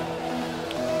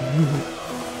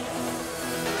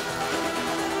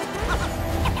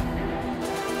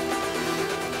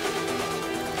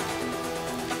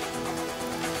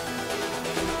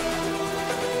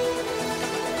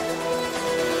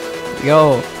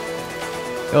 Yo.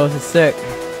 Yo, this is sick.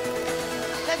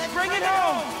 Let's bring it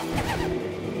home.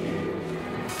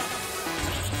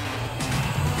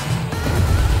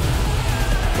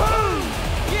 Boom!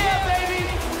 Yeah, baby.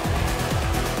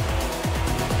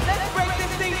 Let's break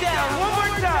this thing down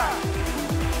one more time.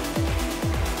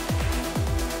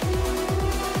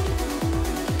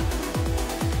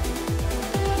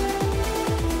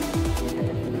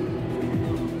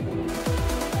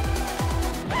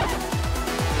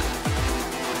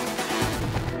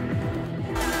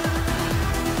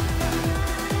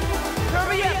 Turn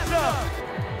me up some.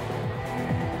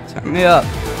 Turn me up.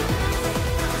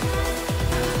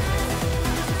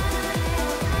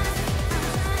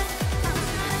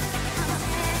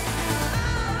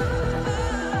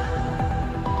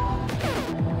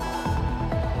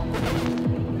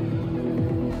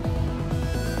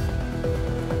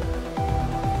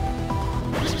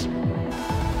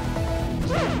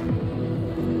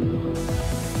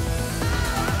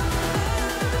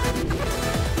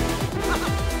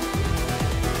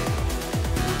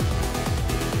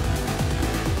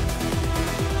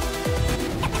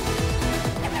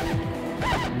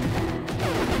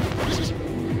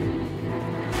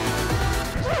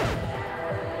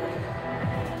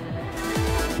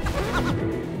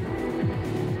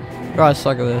 Bro, I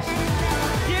suck at this.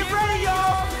 Get ready,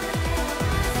 y'all.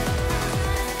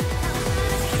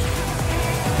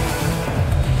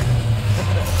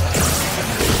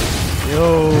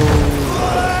 Yo.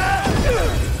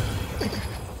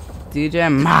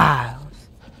 DJ Miles.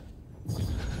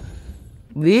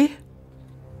 Lee?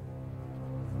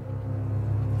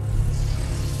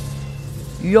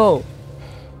 Yo.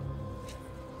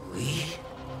 Lee?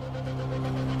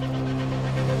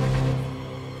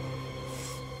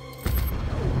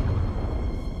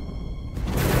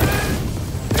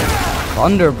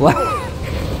 Thunderblast.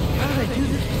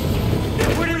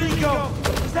 Where did he go?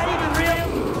 Is that even real?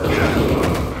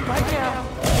 Right now.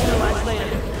 Realize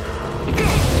later.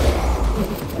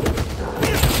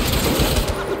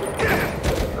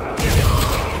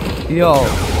 Yo.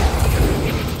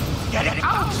 Get it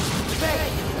out! Hey,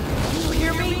 you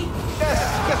hear me? Yes,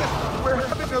 we're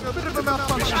having a bit of a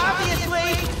malfunction.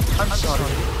 Obviously! I'm sorry,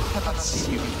 I cannot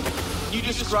see you. Can you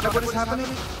describe what is happening?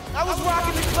 I was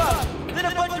rocking the club, then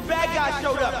a bunch of bad guys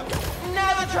showed up.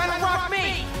 Now they're trying to rock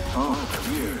me! Oh,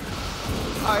 dear.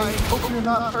 I hope you're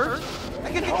not hurt.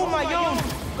 I can hold my own,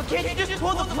 but can't you just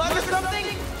pull the plug or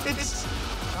something? It's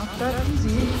not that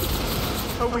easy.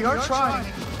 But we are trying.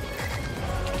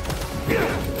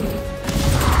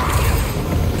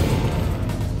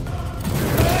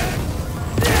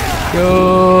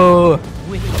 Yo.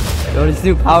 Yo, these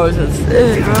new powers are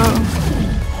sick, bro.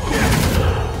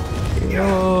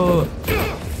 Yo.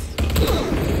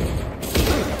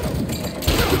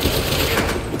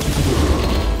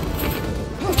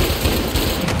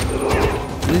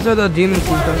 These are the demons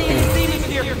from Turkey. Is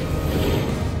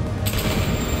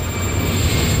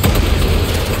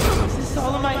this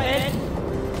all in my head?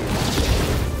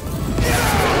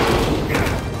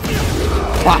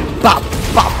 Bop, bop,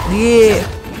 bop. Yeah.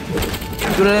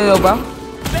 Do that little bro.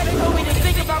 Ben told me to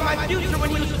think about my future when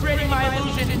he was creating my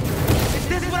illusion. Is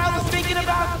this what I was thinking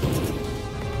about?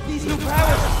 These new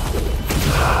powers.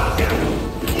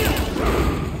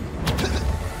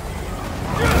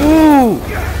 Ooh.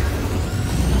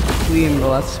 Clean, bro.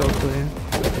 That's so clean.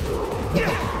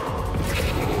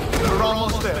 We're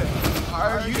almost there.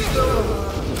 Are you still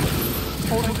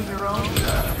holding to your own?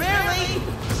 Barely.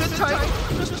 Sit tight.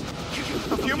 Just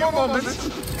a few more moments.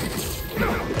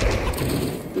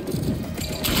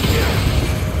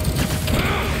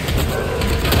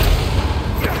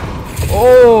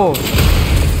 Oh.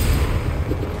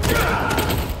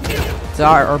 It's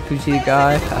our RPG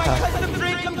guy. Haha. The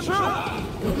dream come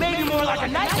true. Maybe more like a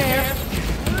nightmare.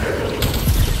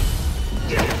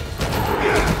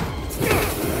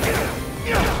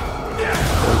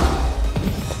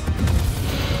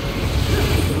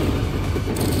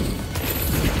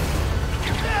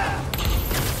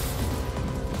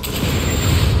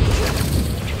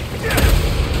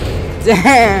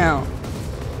 Damn.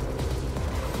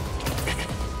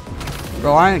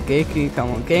 Bro, why didn't Genki come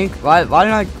on? Genki, why didn't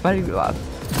I, why did you, what,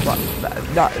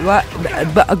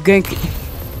 Genki?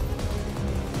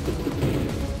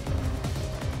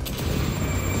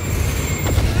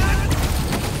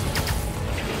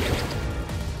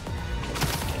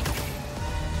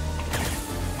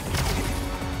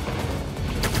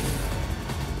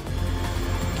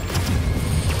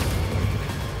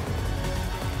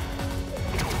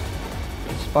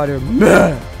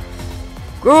 Spider-Man.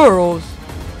 Girls,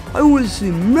 I want to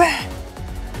see man.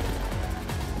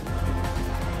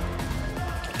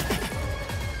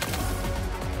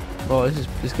 Bro,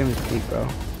 this game is peak, bro.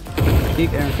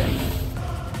 Peak everything.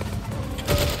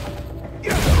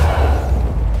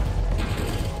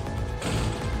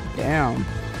 Damn.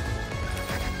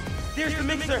 There's the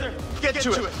mixer. Get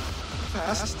to it.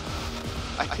 Fast.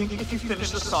 I think if you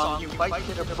finish the song, you might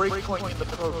hit a breakpoint in the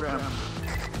program.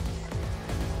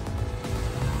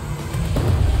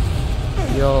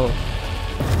 Yo,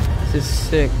 this is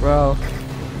sick, bro.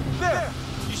 There.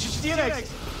 You should see an exit.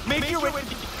 Make your way.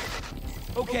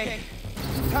 Okay.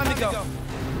 Time to go.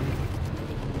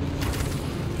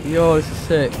 Yo, this is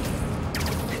sick.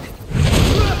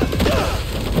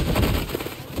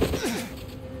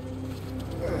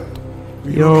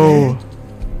 Yo.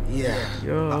 Yeah.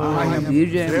 Yo. I am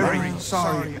DJ, very man.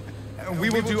 sorry. We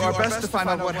will do our best to find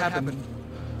out what happened.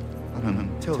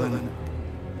 Until then.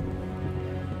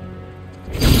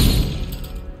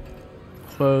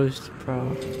 Closed,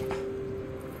 bro.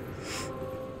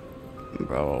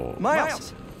 Bro.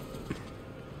 Miles.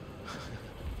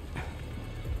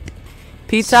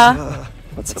 Pizza?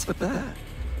 What's up with that?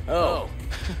 Oh.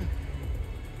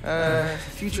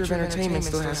 Future of Entertainment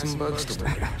still has some bugs to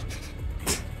work out.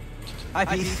 Hi,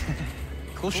 Pete.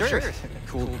 Cool shirt.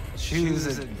 Cool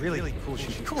shoes. Really cool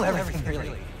shoes. Cool everything,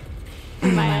 really.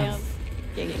 Miles.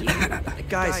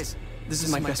 Guys, this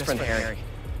is my best friend Harry.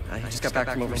 I just got back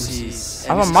from overseas.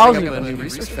 I'm a and mouse. he's starting up a new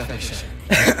research foundation.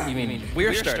 You mean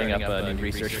we're starting up a new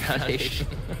research foundation?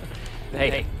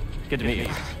 Hey, good to meet you.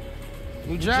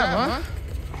 New job, huh?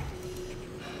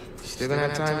 Still gonna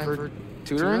have time for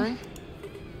tutoring?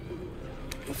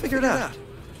 We'll figure it out.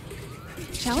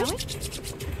 Shall we?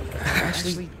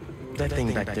 Actually, that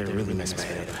thing back there really messed my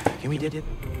head up. Can we dip?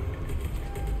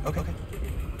 Okay.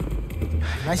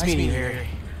 Nice meeting you, Harry.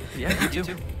 Yeah, you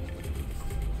too.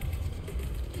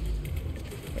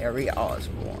 Harry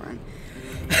Osborne.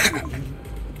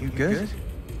 You good?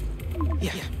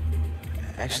 Yeah.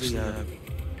 Actually,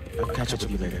 I'll catch up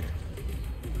with you later.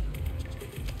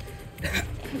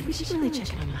 We should really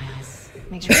check on Miles.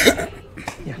 Make sure.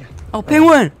 Yeah. Oh,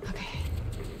 penguin! Okay.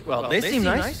 Well, they seem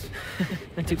nice.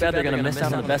 Too bad they're gonna miss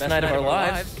out on the best night of our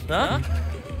lives, huh?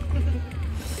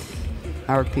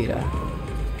 I repeat that.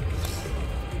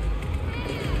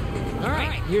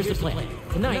 Alright, here's the plan.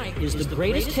 Tonight is the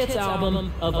greatest hits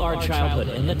album of our childhood,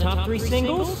 and the top 3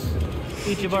 singles,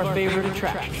 each of our favorite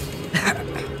tracks.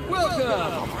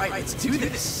 Welcome. All right, let's do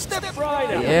this. Step right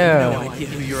up. Yeah. No idea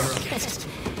who you're up against.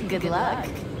 Good luck.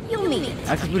 You'll meet it.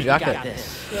 That's what we got Got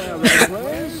this.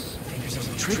 this. Fingers on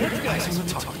the trigger. You guys on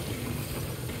the talk.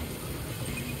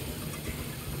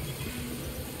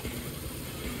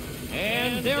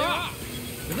 And they're off!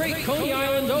 The Great Coney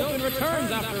Island Open returns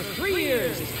after 3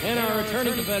 years, and our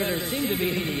returning competitors seem to be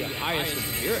in the highest of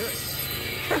spirits.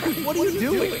 What are you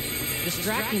doing?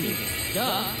 Distracting you.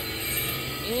 Duh.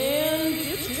 And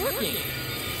it's working.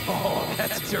 Oh,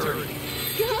 that's dirty.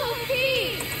 Go,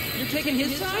 Pete! You're taking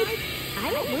his side?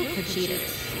 I don't root for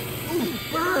cheaters. Ooh,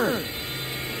 burn!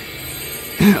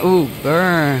 Ooh,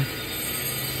 burn.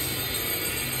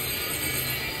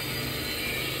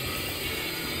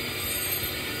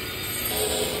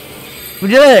 We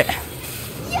did it!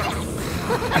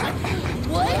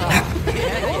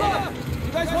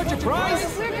 You guys want your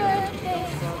prize? We're good.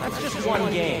 Thanks. That's just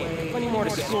one game. Plenty more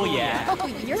to school you at. Oh,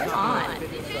 you're on.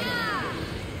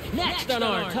 Next on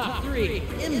our top 3,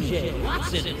 MJ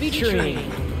Watson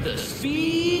featuring the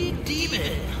Speed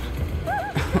Demon.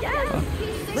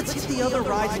 Let's hit the other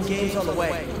rides and games on the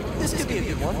way. This could be a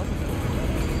good one.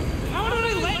 How did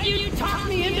I let you talk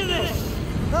me into this?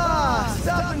 Ah,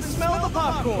 stop and smell the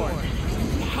popcorn.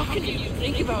 How can you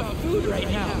think about food right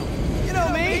now? You know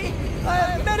me. I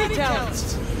have many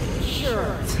talents.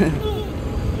 Sure.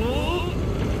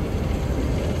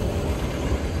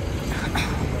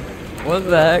 What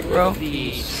the heck, bro?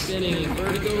 The spinning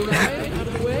vertigo ride out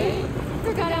of the way?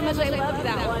 Forgot how much I loved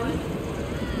that one.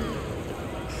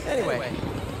 Anyway,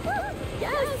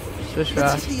 Yes. Swish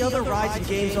let's fast. hit the other rides and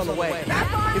games on the way.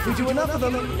 If we do enough of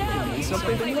them, we need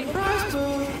something from the prize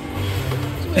pool.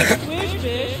 Swish,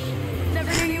 fish.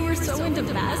 Never knew you were so into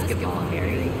basketball,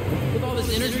 Harry. With all this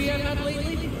energy I've had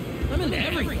lately, I'm into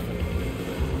everything.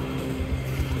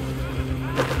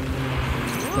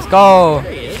 Let's go!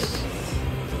 There he is.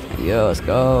 Yo, let's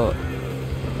go.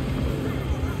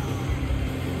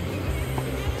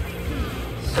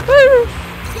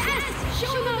 Yes.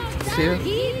 Show him how it's See ya. done,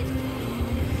 Pete.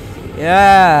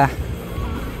 Yeah!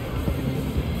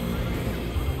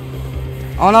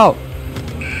 Oh no!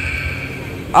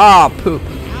 Ah, poop.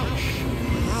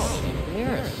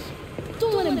 There's.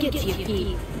 Don't let him get to you,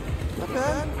 Pete.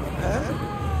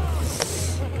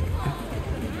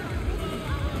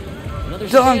 Another Don't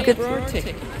stamp get- for our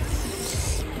ticket.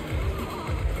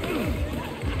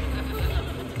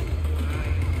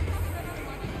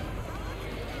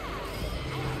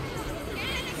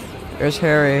 There's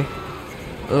Harry.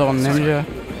 Little ninja.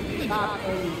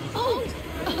 Oh,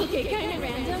 okay, kind of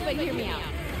random, but hear me out.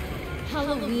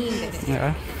 Halloween this year.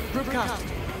 Yeah. Group costume.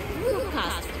 Group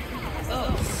costume.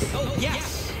 Oh,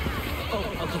 yes! Oh,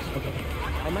 okay.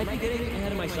 I might be getting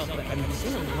ahead of myself, but I'm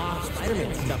seeing a lot of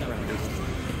Spider-Man stuff around recently.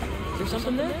 Is there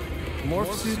something there?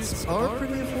 Morph suits are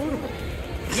pretty affordable.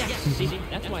 Yes, see,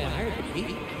 that's why I hired you,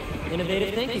 Pete.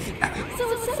 Innovative thinking.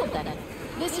 So it's settled then.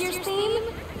 This year's theme,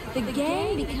 the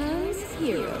gang becomes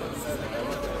heroes.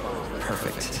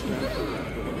 Perfect.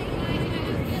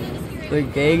 The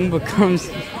gang becomes.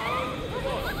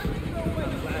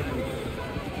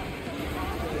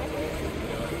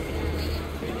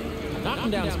 Knock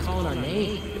him down is calling our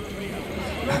name.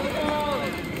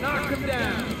 Knock him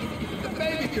down.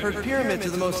 Heard pyramids are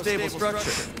the most stable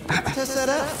structure. Test that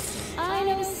out. I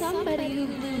know somebody who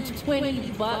blew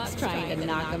 $20 trying to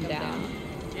knock him down.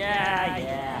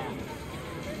 Yeah.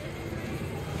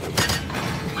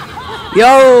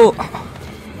 Yo!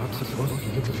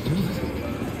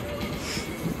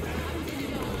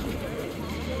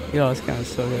 Yo, it's kind of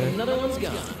so good. Another one's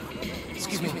gone.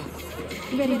 Excuse me.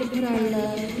 Ready to put our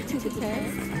love to the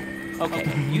test? Okay,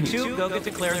 you two go get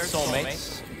declared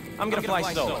soulmates. I'm gonna fly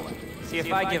solo. See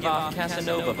if I give off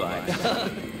Casanova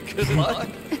vibes. Good luck.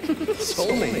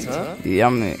 Soulmates, huh?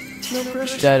 Yummy. No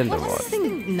pressure. Dead in the What does water. this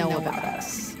thing know about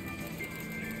us?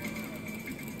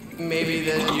 Maybe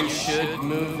that you should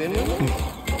move in with me?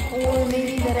 Or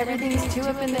maybe that everything's too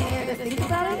up in the air to think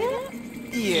about it yet?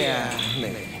 Yeah,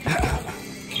 maybe.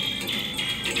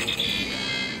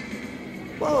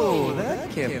 Whoa, that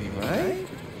can't be right.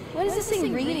 What is this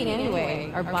thing reading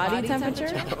anyway? Our body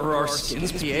temperature? Or our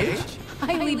skin's pH?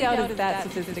 Highly doubt it's that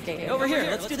sophisticated. Over here,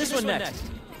 let's do this one next.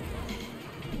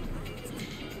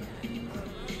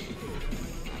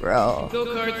 Bro.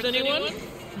 Go-karts, anyone?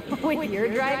 When you're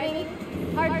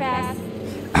driving? Hard pass.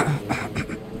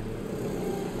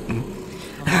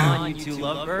 Come on, you two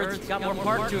lovebirds. We've got more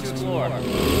park to explore.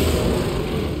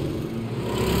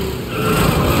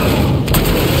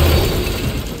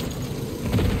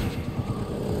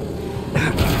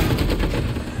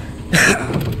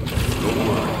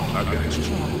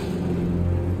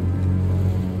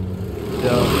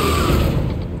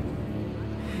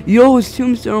 Yo, it's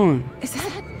Tombstone. Is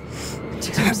that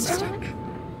Tombstone?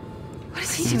 What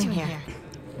is he doing here?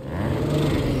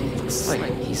 Looks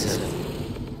like he's a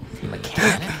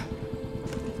mechanic.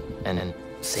 And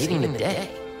saving the day.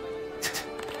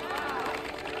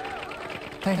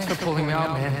 Thanks for pulling me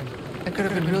out, man. That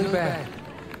could have been really bad.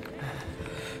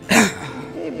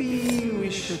 Maybe we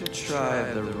should try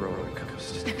the roller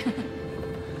coaster.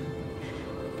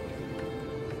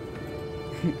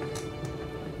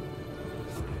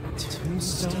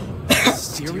 Tombstone?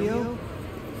 Stereo?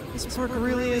 This park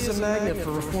really is a magnet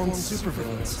for reformed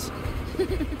supervillains.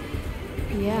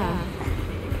 Yeah.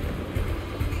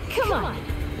 Come on.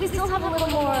 We still have a little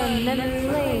more memory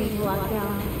lane to lock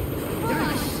down.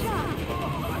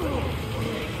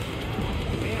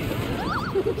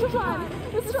 Come on,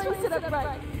 let's try and sit up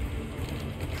right.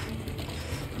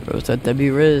 What's that Debbie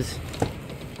Riz?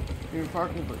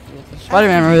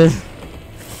 Spider-Man Riz.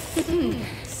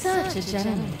 Such a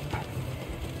gentleman.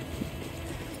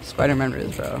 Spider-Man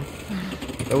Riz, bro.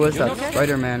 What was that? okay?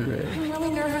 Spider-Man Riz. I'm really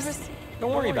nervous.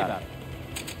 Don't worry about it.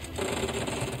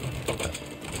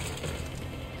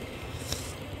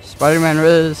 Spider-Man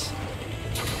Riz.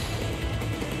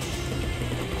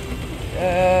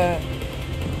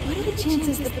 What are the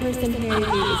chances the person Harry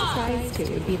gave his prize to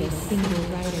would be the single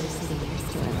writer sitting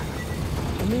next to him?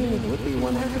 I mean, it would be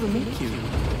one heck of a meet cute.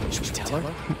 Should we tell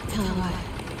her? Tell her what?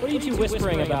 What are you two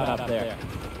whispering about up there?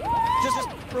 Just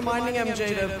reminding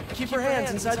MJ to keep her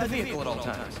hands inside the vehicle at all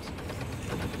times.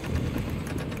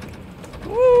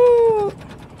 Woo!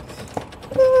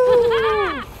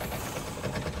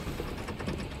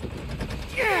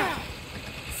 Yeah!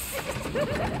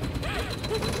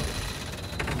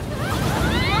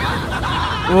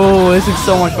 Oh, this is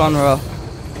so much fun, bro.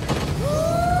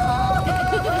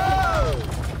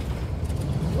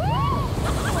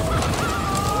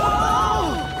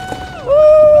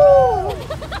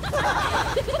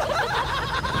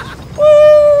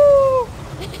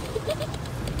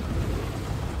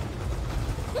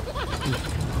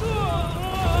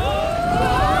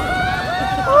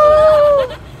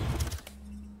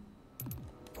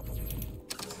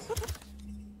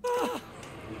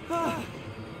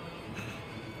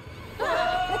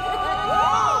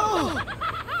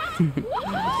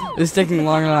 This is taking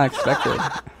longer than I expected.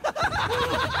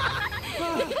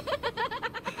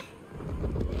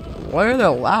 Why are they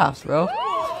laughs, bro?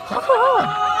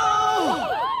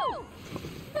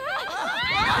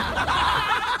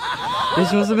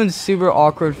 This must have been super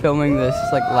awkward filming this,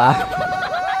 just like laughing.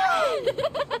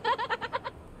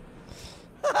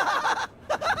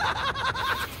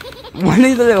 Why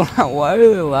do they laugh? Why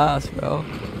do they laugh, bro?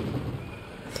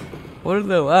 What are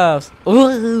they laughs?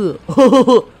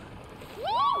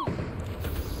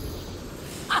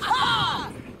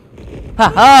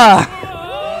 Haha!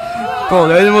 Bro,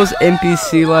 they're the most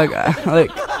NPC like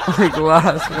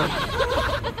laughs, bro.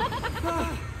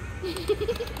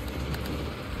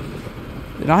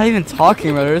 They're not even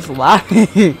talking, bro. They're just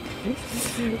laughing,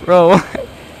 bro.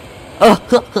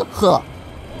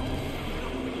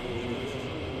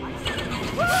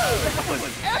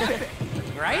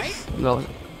 Right? No.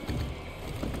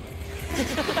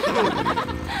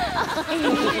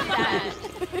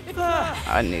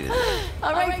 I needed it.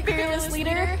 All right, fearless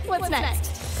leader, what's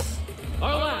next?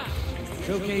 Our last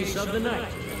showcase of the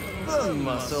night.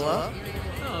 Muscle up.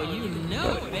 Oh, you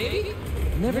know it, baby.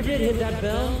 Never did hit that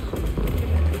bell.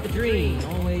 But the dream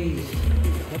always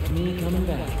kept me coming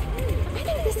back. I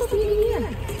think this will be the year.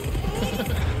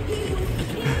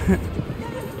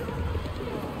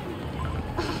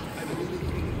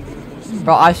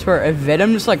 Bro, I swear, if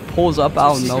Venom just like pulls up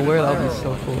out of nowhere, that would be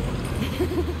so cool.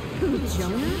 Who,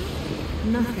 Jonah?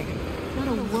 Nothing. Not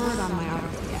a word on my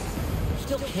article yet.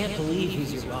 Still can't believe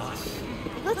he's your boss.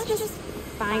 Let's just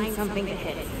find something to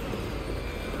hit.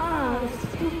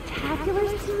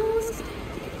 Spectacular tools?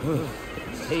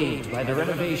 Saved by the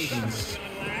renovations.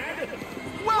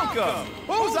 Welcome!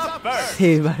 Who's up first?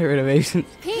 Saved by the renovations.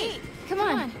 Pete, come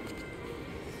on.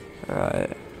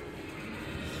 Alright.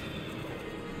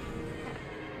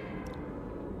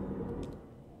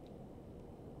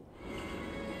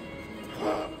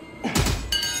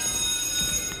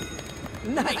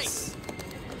 Nice!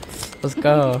 Let's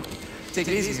go. Take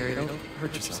it easy, Harry. Don't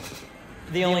hurt yourself.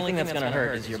 The only thing that's gonna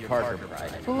hurt is your Parker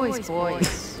pride. Boys.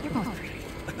 You're both pretty.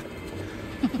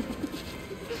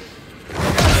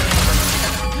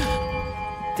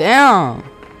 Damn.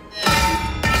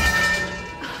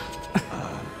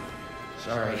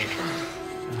 Sorry.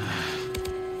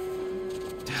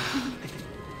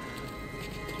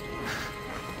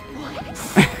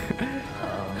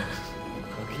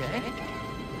 Okay.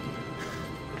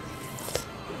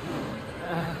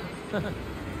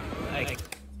 I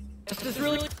guess this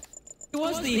really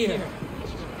was the year.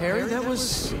 Harry, that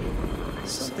was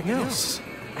something else.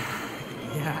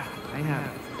 Yeah, I have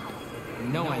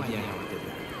no idea how I did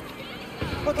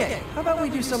that. Okay, how about we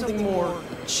do something more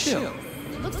chill?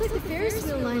 Looks like the Ferris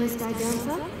wheel line has died down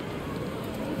some.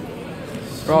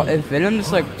 Bro, if Venom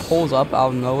just like pulls up out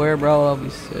of nowhere, bro, that'll be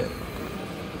sick.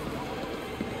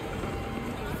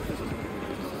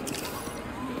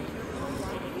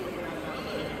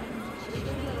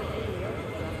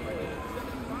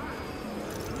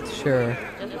 Sure.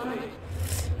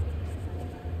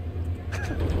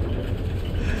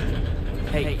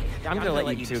 Hey, I'm gonna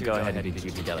let you two go ahead and be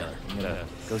cute together. I'm gonna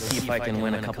go see if I can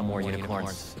win a couple more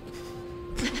unicorns.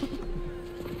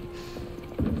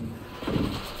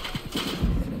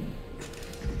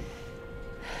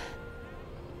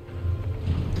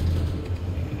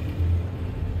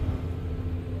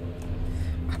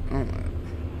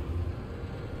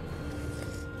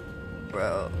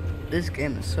 this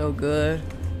game is so good.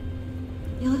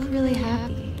 You look really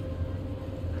happy.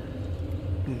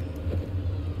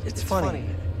 It's funny.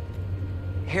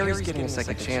 Harry's getting a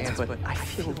second chance, but I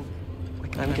feel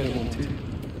like I'm getting one too.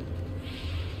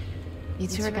 You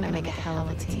two are gonna make a hell of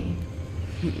a team.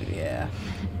 Yeah.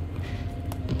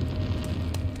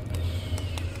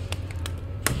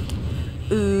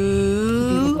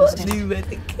 Ooh, do at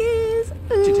the kiss.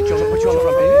 Did you put you on the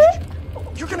front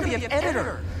page? You're gonna be an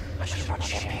editor. I should have brought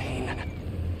champagne.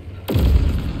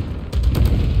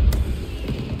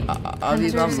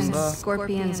 Hunters and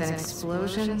scorpions and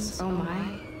explosions. Oh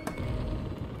my.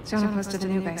 Jonah posted a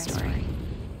new backstory.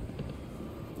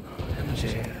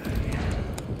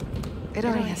 It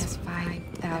already has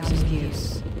 5,000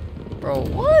 views. Bro,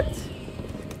 what?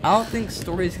 I don't think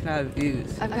stories can have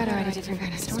views. I've got to write a different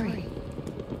kind of story.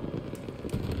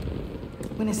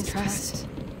 Win his trust,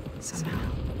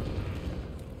 somehow.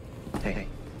 Hey,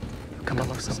 come up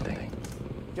with something.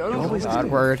 You always bad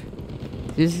word.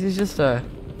 This is just a...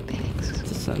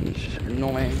 Just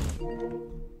annoying.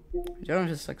 Jonah's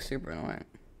just like super annoying.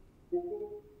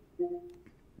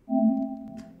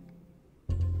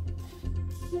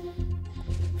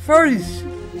 Furries!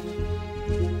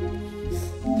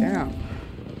 Damn.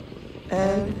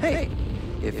 And hey,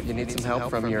 if you need some help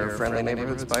from your friendly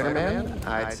neighborhood Spider-Man,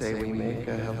 I'd say we make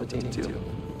a hell of a team too.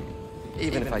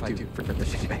 Even if I do forget the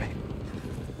champagne.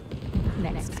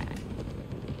 Next time.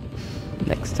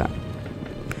 Next time.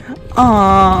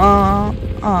 Aww,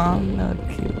 not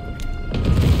cute.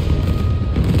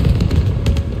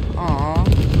 Aww.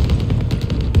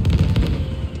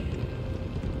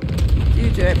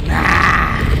 DJ.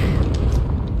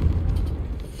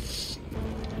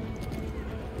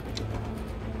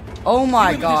 Oh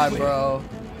my god, bro.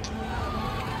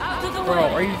 Bro,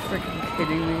 are you freaking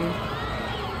kidding me?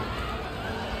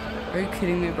 Are you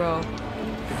kidding me, bro?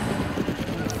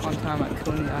 Fun time at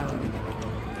Coney Island.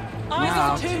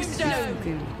 Now,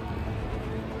 Tombstone.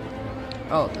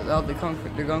 Oh, they're going for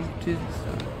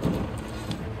Tombstone.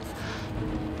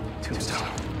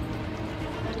 Tombstone.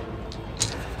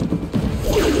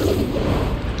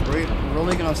 We're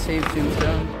really gonna save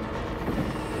Tombstone?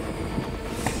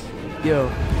 Yo.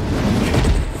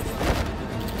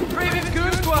 Raven's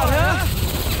Goon Squad, huh?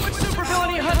 What supervillain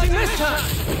are you hunting this time?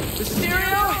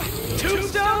 Mysterio?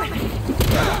 Tombstone?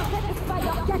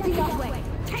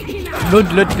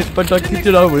 Don't let this button get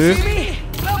it away. See me?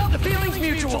 Well, the feeling's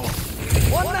mutual.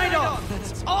 One night off,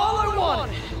 that's all I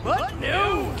wanted. But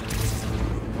no.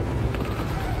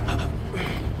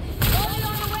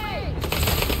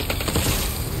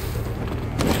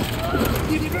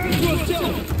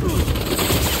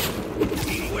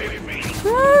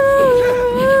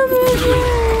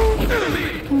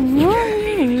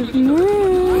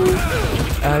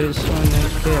 I just wanna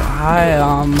get high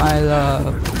on my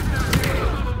love.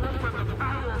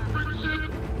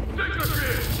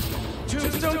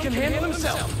 Tombstone can handle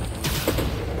himself.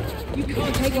 You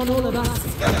can't take on all of us.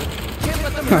 Can't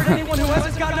let them hurt anyone who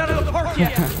hasn't gotten out of the park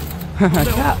yet. No.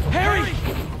 Harry!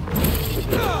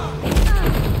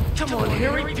 Come on,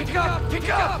 Harry, pick up, pick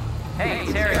up! Hey,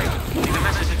 Terry. Leave a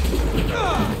message.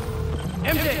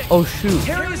 MJ! Oh shoot.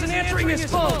 Harry isn't answering his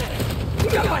phone.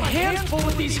 I've got my hands full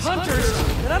with these hunters,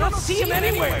 and I don't see him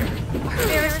anywhere.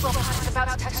 Ferris wheel is about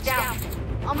to touch down.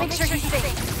 I'll make sure he's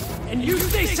safe. And you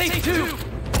stay safe too.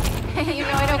 You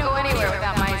know I don't go anywhere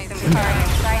without my Simcarian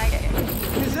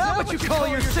sidekick. Is that what you call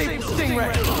your sable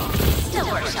stingray? Still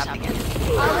workshopping it.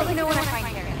 I'll let you know when I find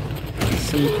Harry.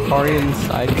 Simcarian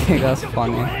sidekick, that's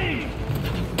funny.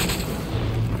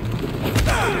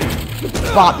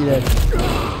 Spot you dead.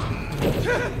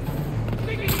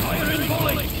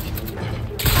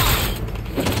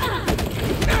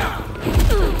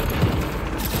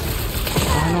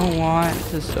 I don't want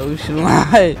to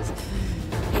socialize.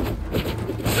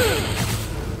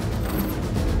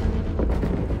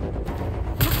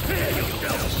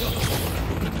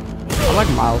 I like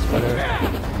Miles better.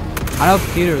 I know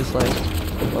Peter's like,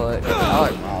 but I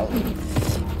like Miles.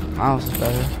 Miles is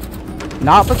better.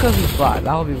 Not because he's black,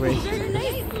 that would be racist.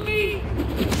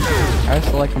 I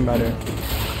just like him better.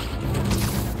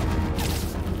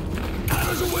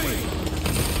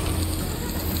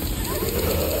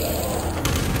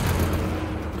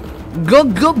 Go,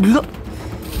 go, go!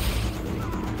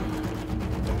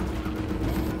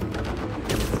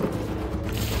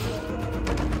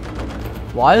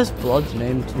 Why is Blood's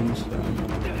name Tombstone?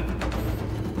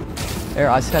 There,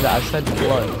 I said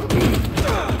Blood.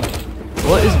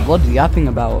 What is Blood yapping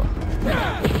about?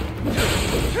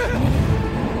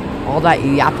 All that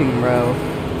yapping, bro.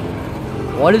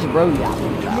 What is bro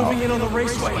yapping about? Moving in on the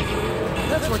raceway.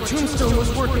 That's where Tombstone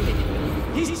was working.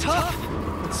 He's tough,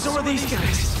 So are these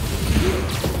guys.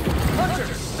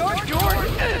 Hunter, start your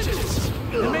engines!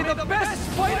 And may the best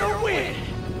fighter win!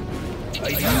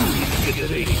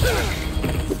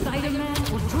 Spider-Man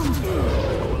or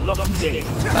Doomsday?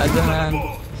 Spider-Man.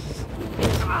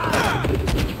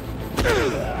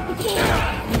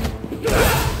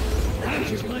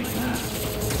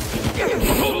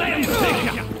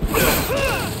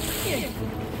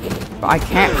 But I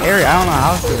can't parry. I don't know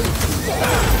how to.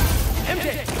 MJ,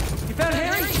 you found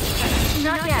Harry?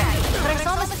 Not yet, but I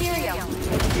saw Mysterio.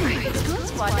 The Goon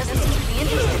Squad doesn't seem to be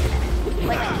interested in it.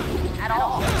 Like, at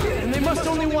all. And they must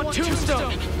only want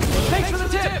Tombstone. Thanks for the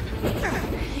tip!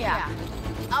 Yeah.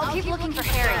 I'll keep looking for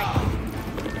Harry.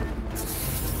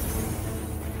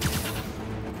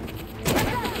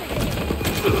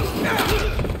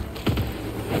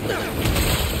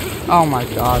 Oh my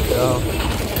god, though.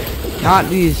 Not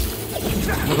these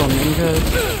little ninjas.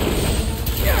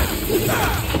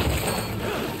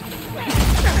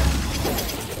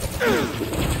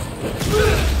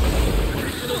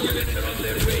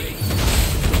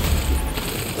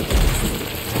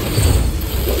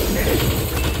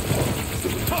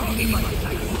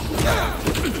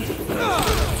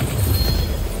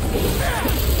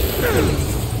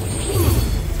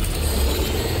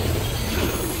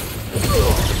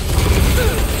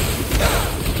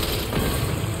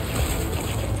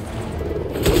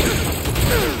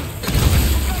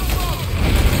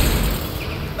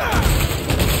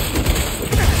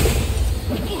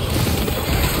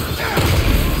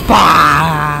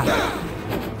 Bah!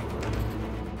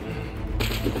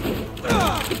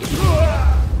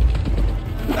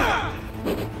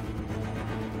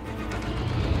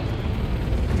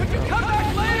 Could you come back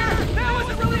later? Now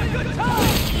isn't really a good time!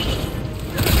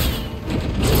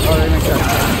 Oh, that makes sense.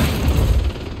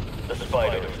 The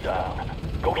spider is down.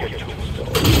 Go get Tombstone.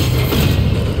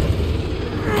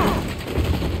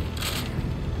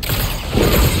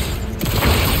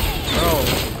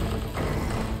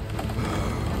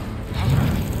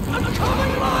 I'm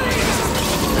coming, Lonnie!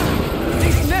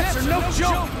 These nets are no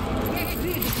joke!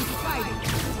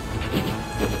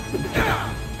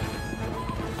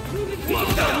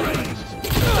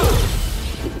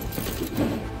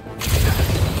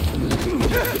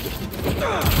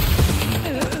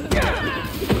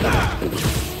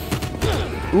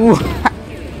 Ooh.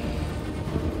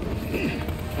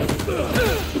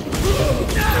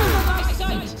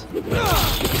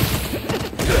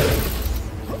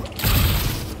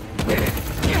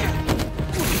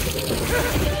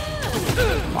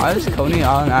 Why is Coney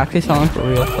Island actually selling for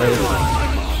real flavors?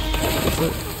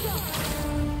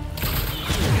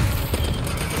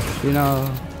 You know.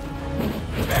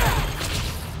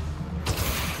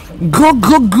 Go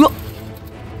go go!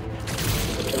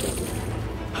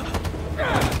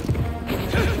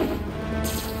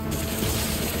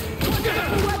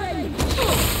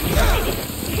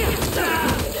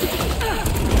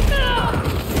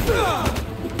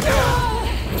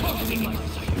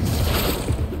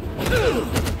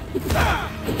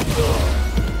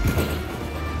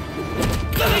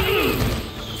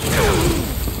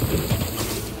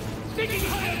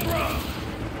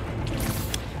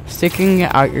 Sticking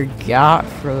out your gut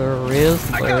for the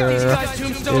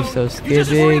Rizzler. You're so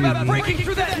skipping.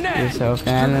 You're so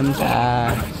phantom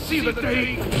back. See the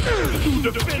day you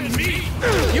defend me?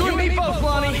 You and me both,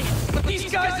 Lonnie! But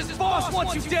these guys' boss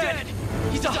wants you dead!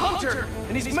 He's a hunter,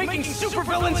 and he's making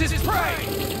supervillains his prey!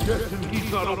 Yes, and he's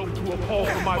not open to a call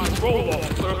from my patrol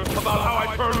officer about how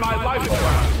I turned my life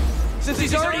around. Since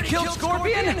he's already killed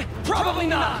Scorpion? Probably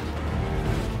not!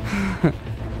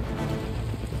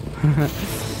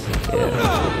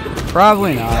 Yeah.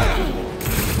 Probably not.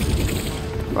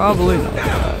 Probably not.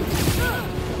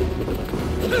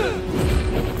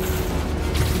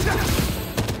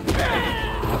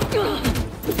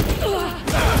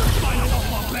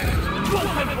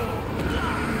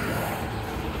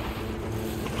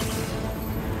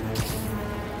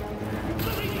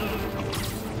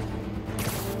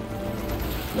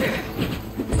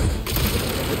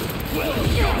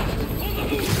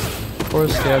 Of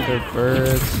course, the other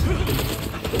birds.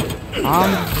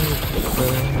 I'm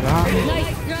Nice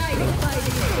try,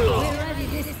 Spidey. We're ready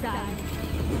this time.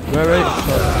 We're ready.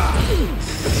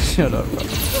 Shut up.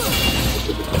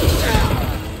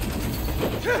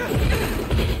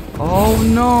 Oh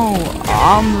no!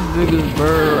 I'm the biggest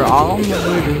bird. I'm the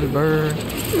biggest bird.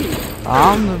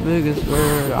 I'm the biggest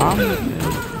bird. I'm the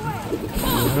biggest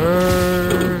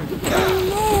bird.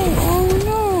 Oh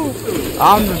no!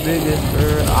 I'm the biggest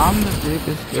bird. I'm the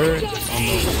biggest bird.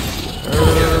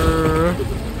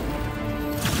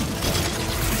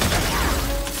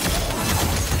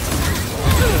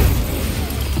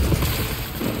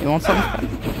 You want something?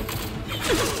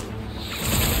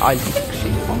 I think she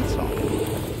wants something.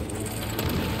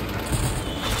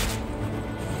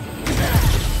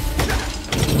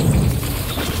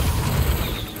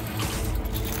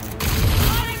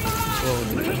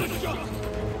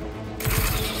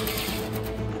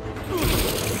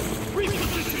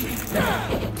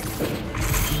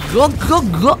 Go, go,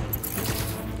 go!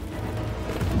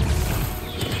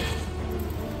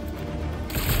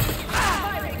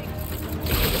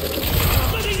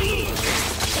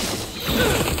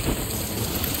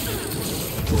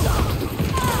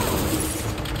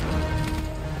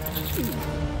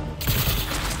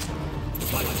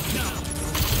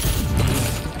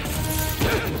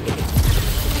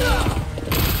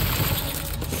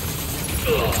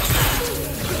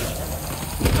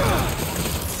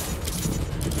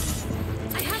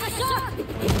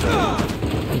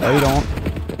 No, you don't.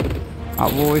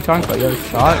 What were we talking about? You have a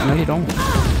shot? No, you don't.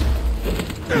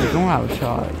 You don't have a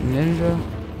shot. Ninja.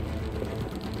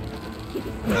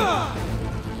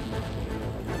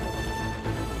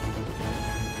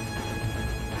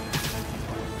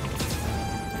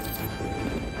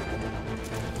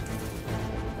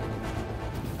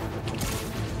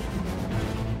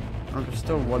 Oh, there's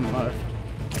still one left.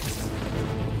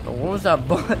 Oh, what was that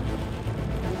butt?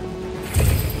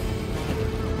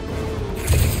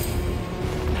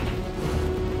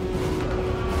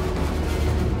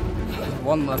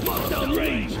 One left.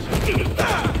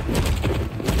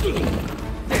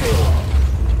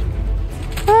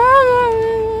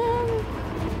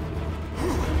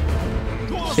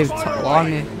 Save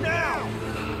Talani.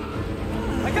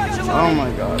 Oh my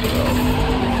god, bro.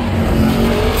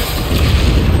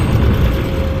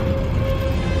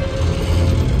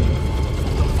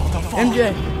 MJ.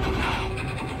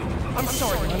 I'm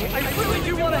sorry, honey. I really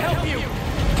do want to help you.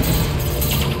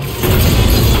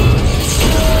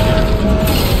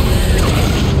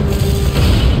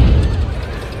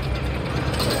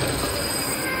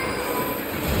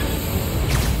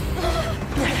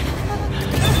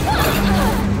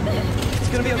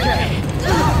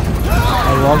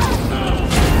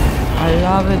 I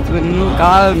love it when you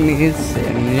call me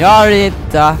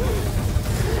señorita.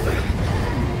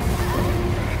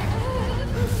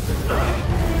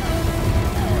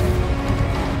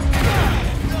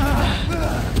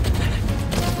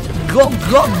 Go,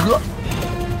 go, go.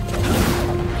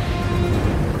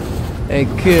 Hey,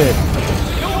 kid.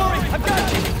 Don't worry, I've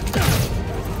got you.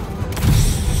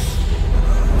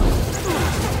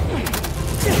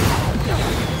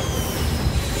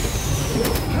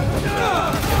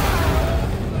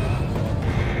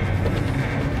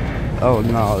 Oh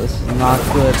no, this is not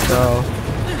good, bro.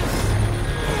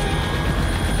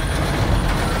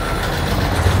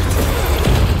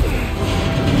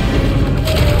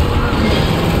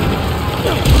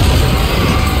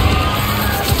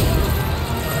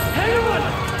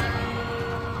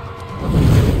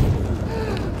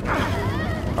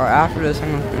 Or after this,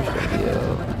 I'm gonna finish the video.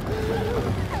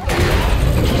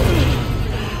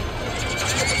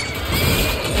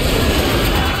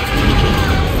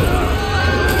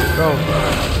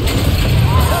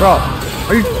 Bro,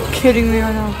 are you kidding me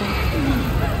right now, bro?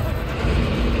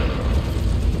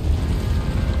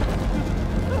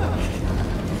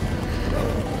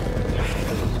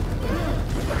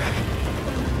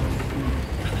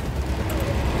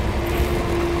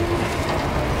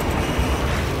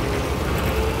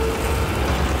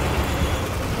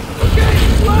 Okay,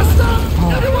 last stop!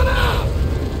 Everyone out!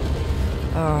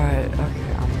 Alright,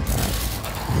 okay, I'm back.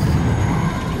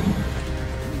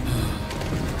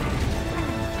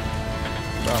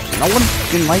 No one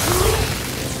fucking likes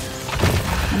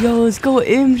it. Yo, let's go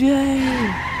MJ.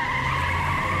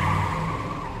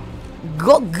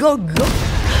 Go, go, go.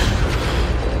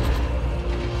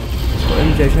 Let's go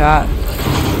MJ chat.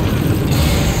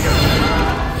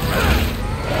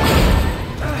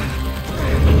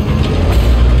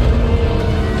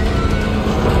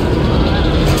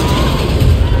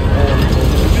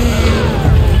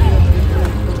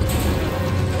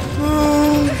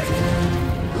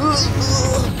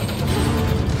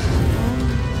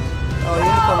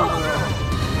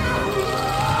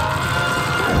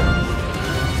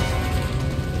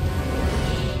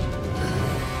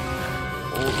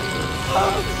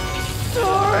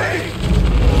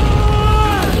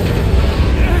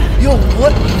 Yo,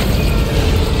 what?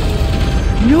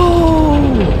 Yo!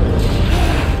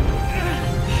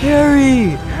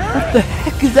 Harry! What the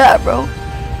heck is that, bro?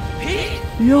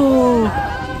 Yo!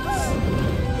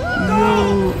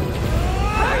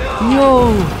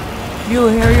 Yo,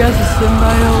 Harry has a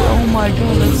symbiote. Oh my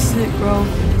god, that's sick, bro.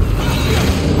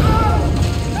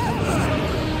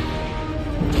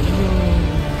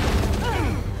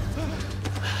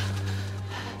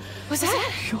 Was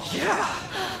that? Yeah.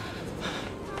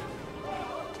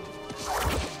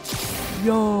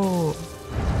 Yo.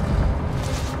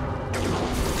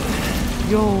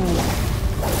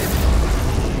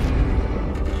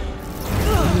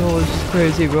 Yo, this is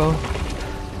crazy, bro.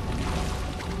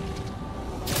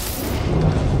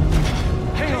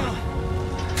 Hang on.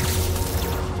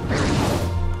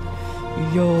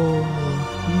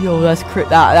 Yo, that's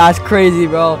crazy,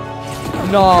 bro.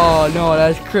 No,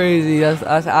 that's crazy.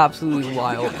 That's absolutely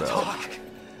wild, bro.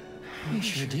 You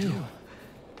sure do.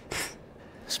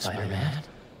 Spider-Man.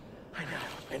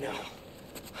 I know.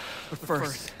 But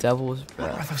first, Devil's what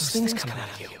are breath. those things coming out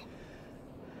of you?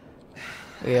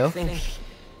 Yo. I think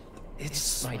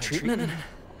it's my treatment.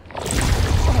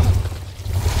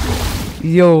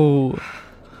 Yo.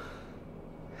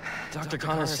 Dr.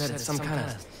 Connor said it's some kind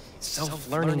of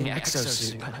self-learning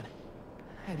exosuit, but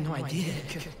I had no idea it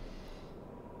could...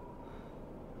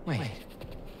 Wait.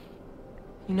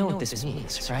 You know what this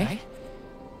means, right?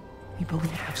 We both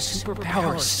have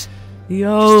superpowers.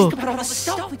 Yo. Think about all the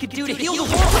stuff we could do to heal the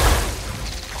world.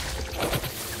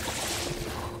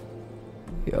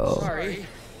 Yo. Sorry.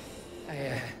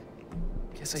 I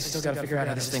guess I still gotta figure out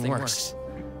how this thing works.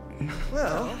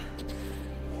 Well,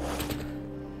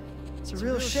 it's a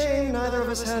real shame neither of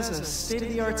us has a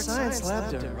state-of-the-art science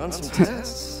lab to run some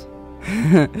tests.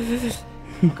 I'll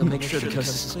go make sure the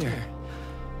coast is clear.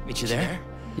 Meet you there?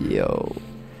 Yo.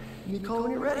 You call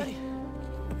when you're ready.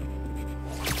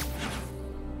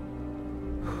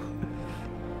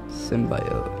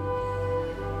 Symbiote.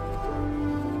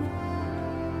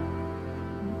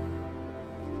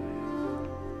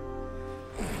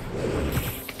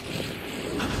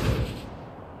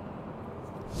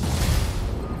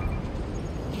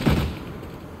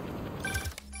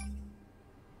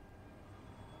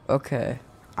 Okay,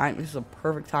 this is a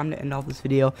perfect time to end off this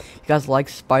video. You guys like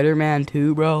Spider-Man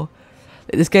 2, bro?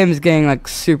 This game is getting like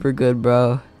super good,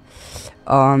 bro.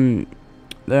 Then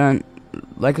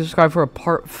like and subscribe for a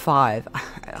part 5.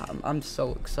 I'm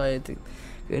so excited to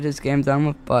get this game done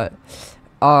with. But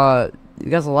you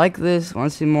guys like this? Want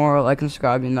to see more? Like and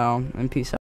subscribe, you know. And peace out.